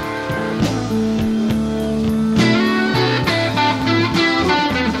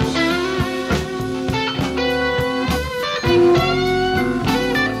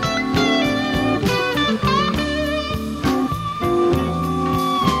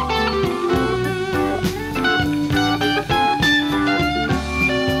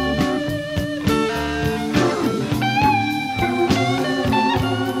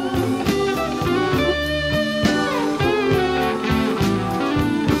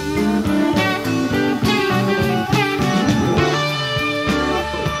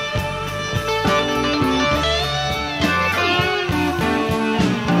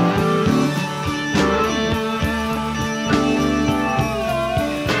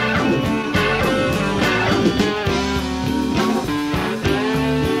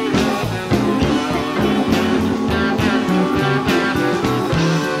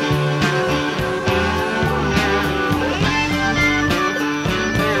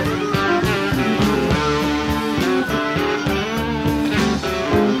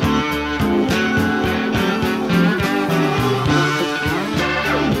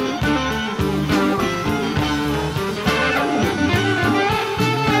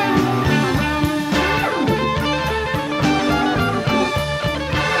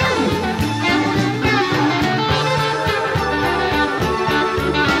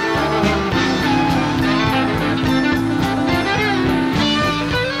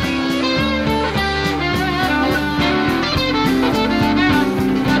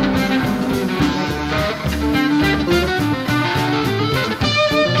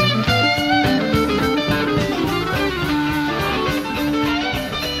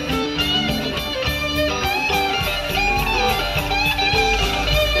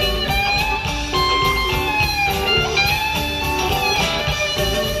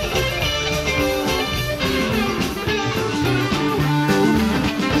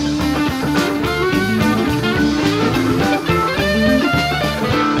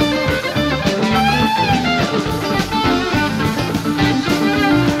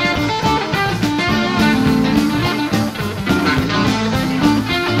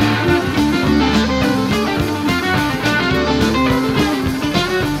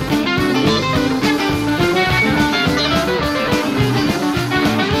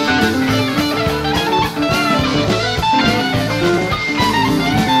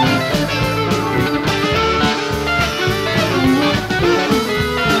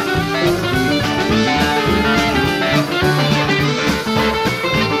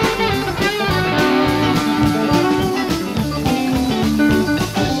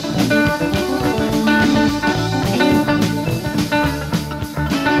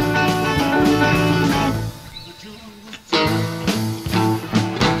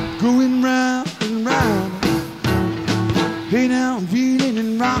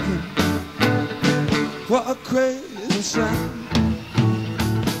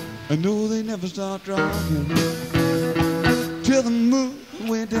 start rocking till the moon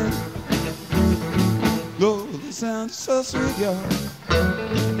went down. Lord, it sounds so sweet, y'all.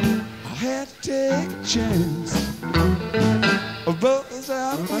 I had to take a chance. A buzz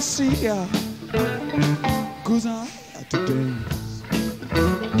out of my seat, y'all, 'cause I had to dance.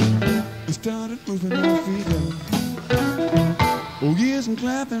 I started moving my feet, y'all. Oh yes, I'm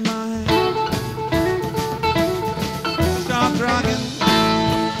clapping my hands. Start rocking,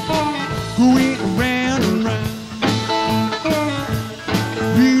 going round and round,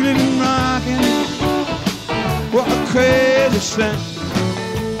 reeling and rocking. What a crazy sound,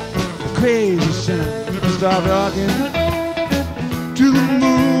 a crazy sound. Start rocking till the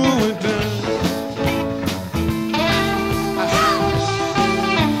moon went down.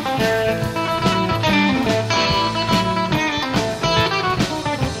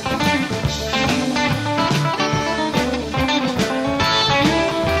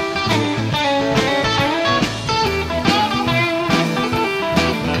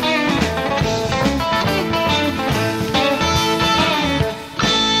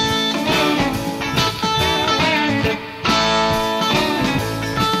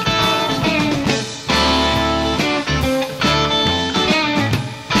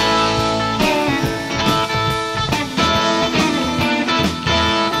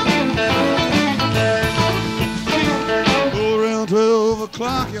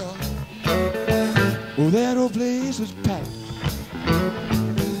 Oh, that old place was packed.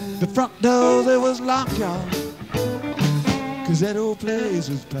 The front door, there was locked, y'all, 'cause that old place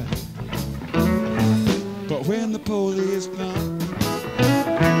was packed. But when the police knocked,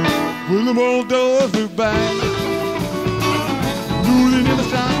 well, them old doors flew back. Rolling in the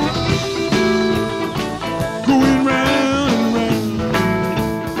south, going round and round,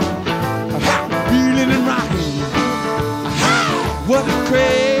 feeling and rocking. What a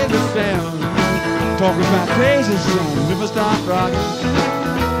crazy sound. Talking about crazy sound. Never stop rocking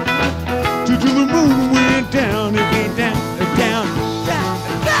till the moon went down. It went down, down, down,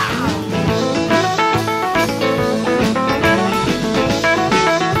 down.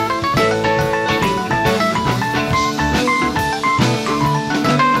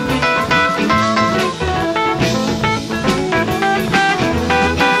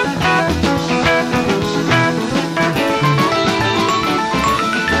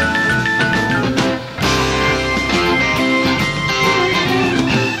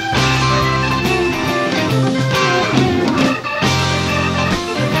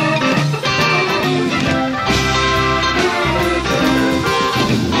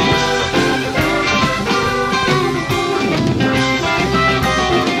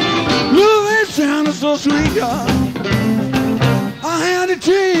 So sweet, y'all, I had to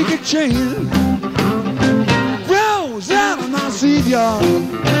take a chance. Rose out of my seat, y'all,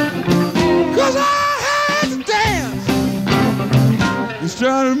 'cause I had to dance. And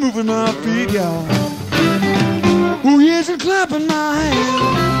started moving my feet, y'all. Oh yes, and clapping my hands.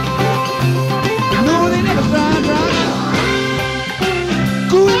 No, they never stopped rocking,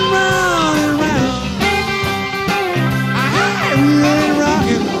 going round and round. I really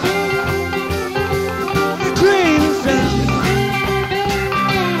rocking.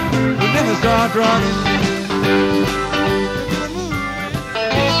 Start rocking.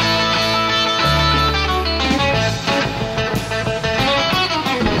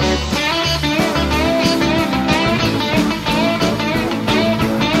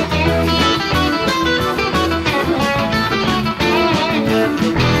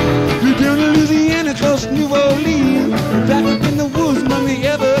 We're down to Louisiana, close to New Orleans, back up in the woods among the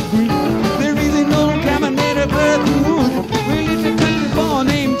evergreens. There is an old cabinet of earth and wood where it's a country boy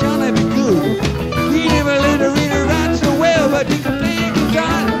named Johnny B. Good. He never learned to read or write so well, but he could play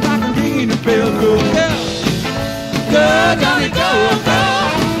guitar and rock and ring the bell. Go, go, go, Johnny, go, go,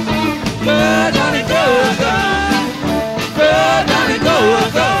 go, Johnny, go, go, go, Johnny, go,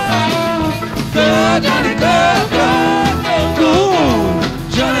 go, go, Johnny, go, go, go,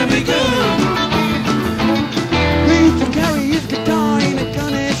 Johnny be good. He used to carry his guitar in a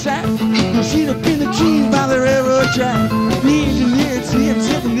gunny sack. He'd sit up in the trees by the railroad track. The engineers see him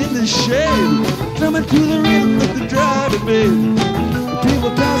sitting in the shade, drumming to the rhythm of the drive bed.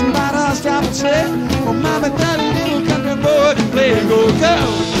 People passing by to stop and say, "Oh, mama, that little country boy can play." Go, go,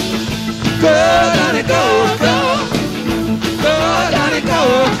 go, Johnny, go, go, go, Johnny, go,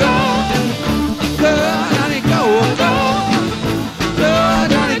 go, go, Johnny, go, go, go,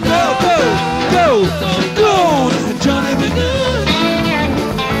 Johnny, go, go, go, go, Johnny, be good.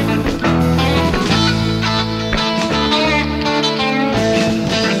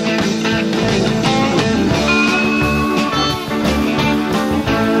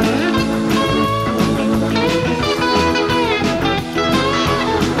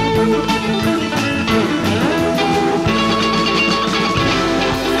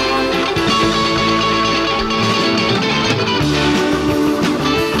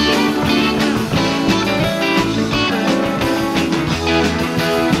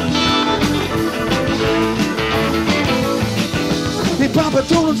 I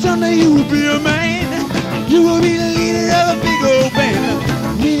told him someday you will be a man. You will be the leader of a big old band.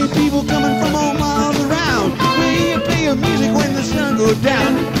 Many people coming from all miles around. We hear you play your music when the sun goes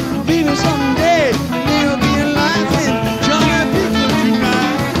down. Maybe someday they'll be alive when Johnny Pickle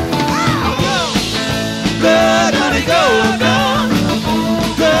tonight. Good honey, go, go.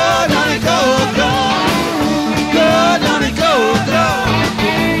 Good honey, go, go. Good honey, go, go.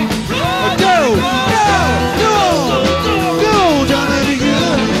 Go, go, go, go, Johnny, be good.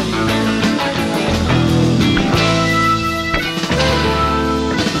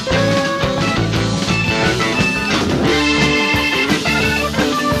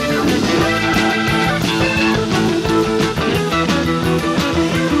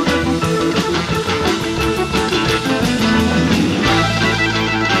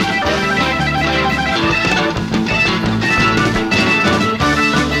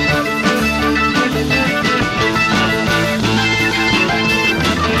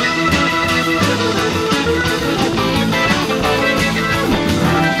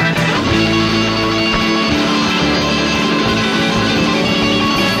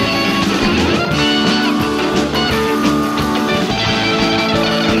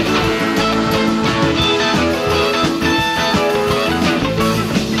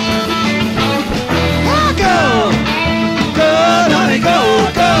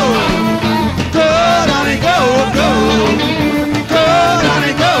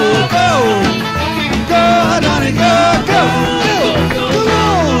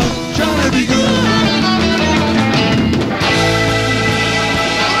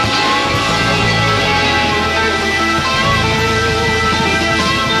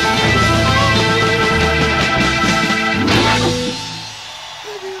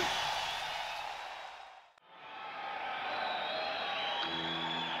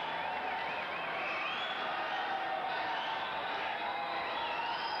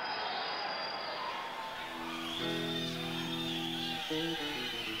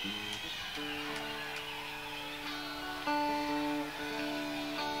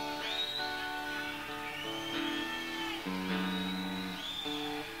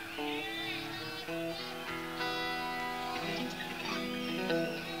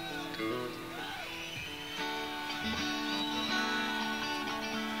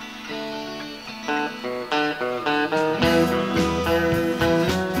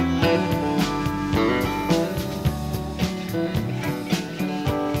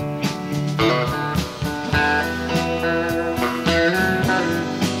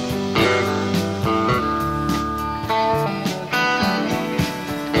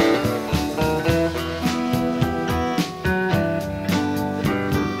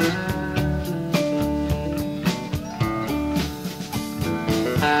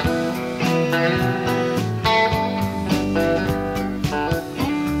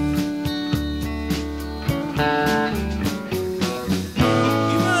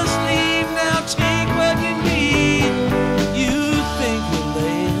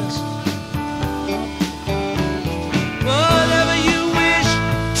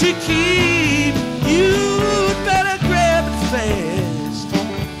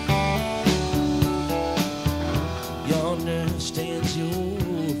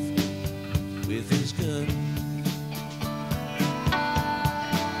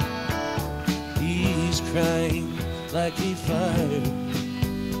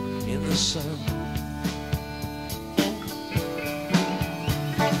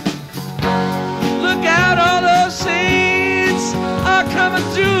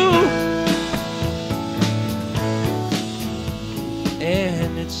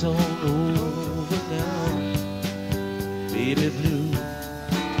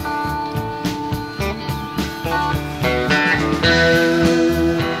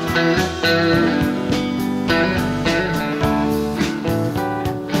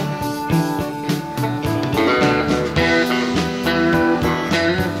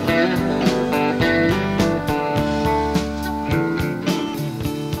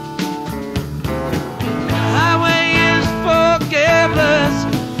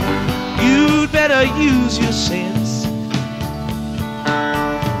 Use your sense.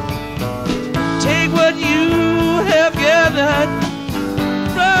 Take what you have gathered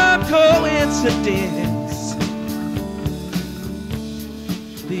from coincidence.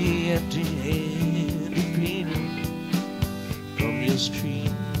 The empty-handed painting from your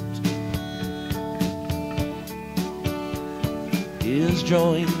street is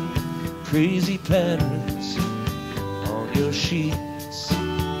drawing crazy patterns on your sheet.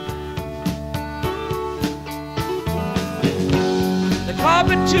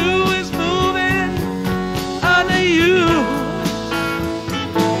 Carpet too is moving under you.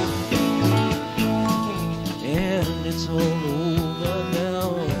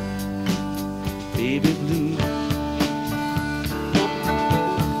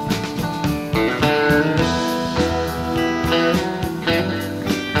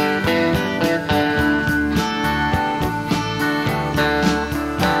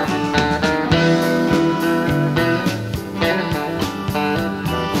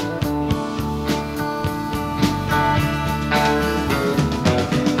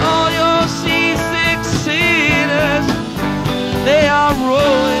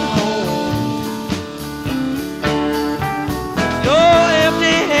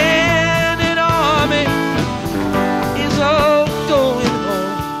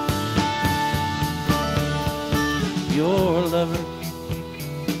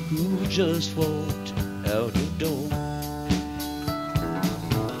 just walked out the door.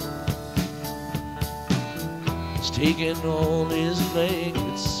 He's taking all his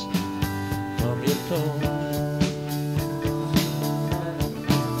blankets from your floor.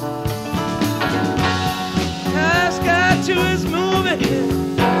 Last guy to his moving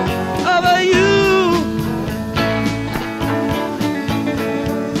over you,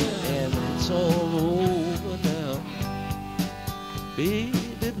 and it's all over now,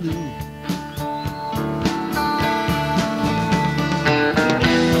 baby blue.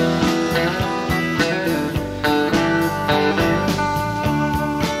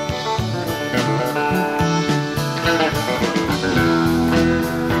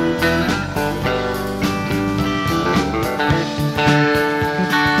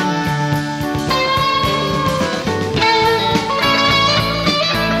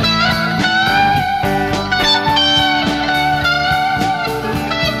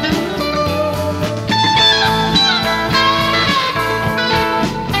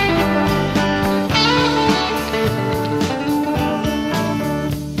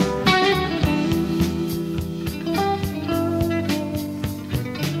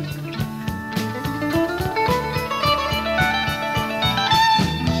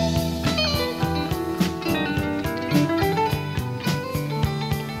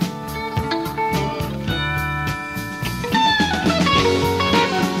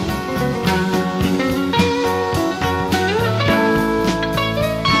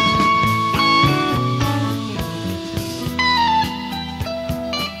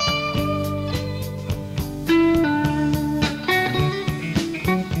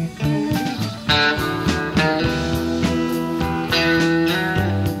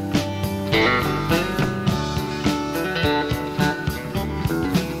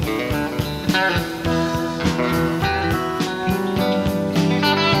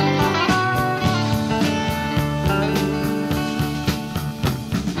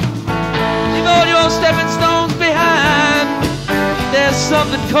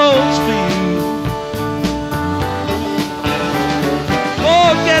 Something calls for you.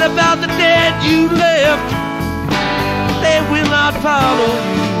 Forget about the dead you left, they will not follow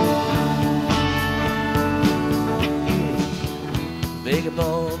you.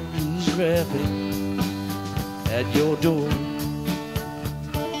 Vagabond who's rapping at your door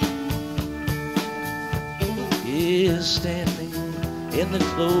is standing in the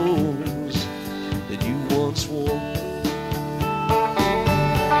clothes that you once wore.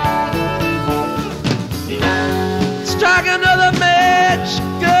 Strike another match,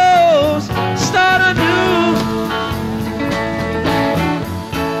 goes, start anew,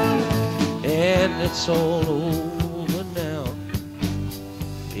 and it's all over now,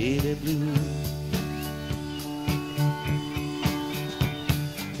 baby blue.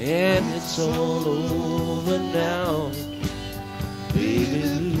 And it's all over now, baby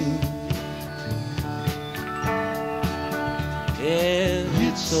blue. And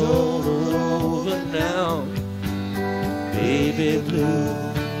it's all over now, baby blue.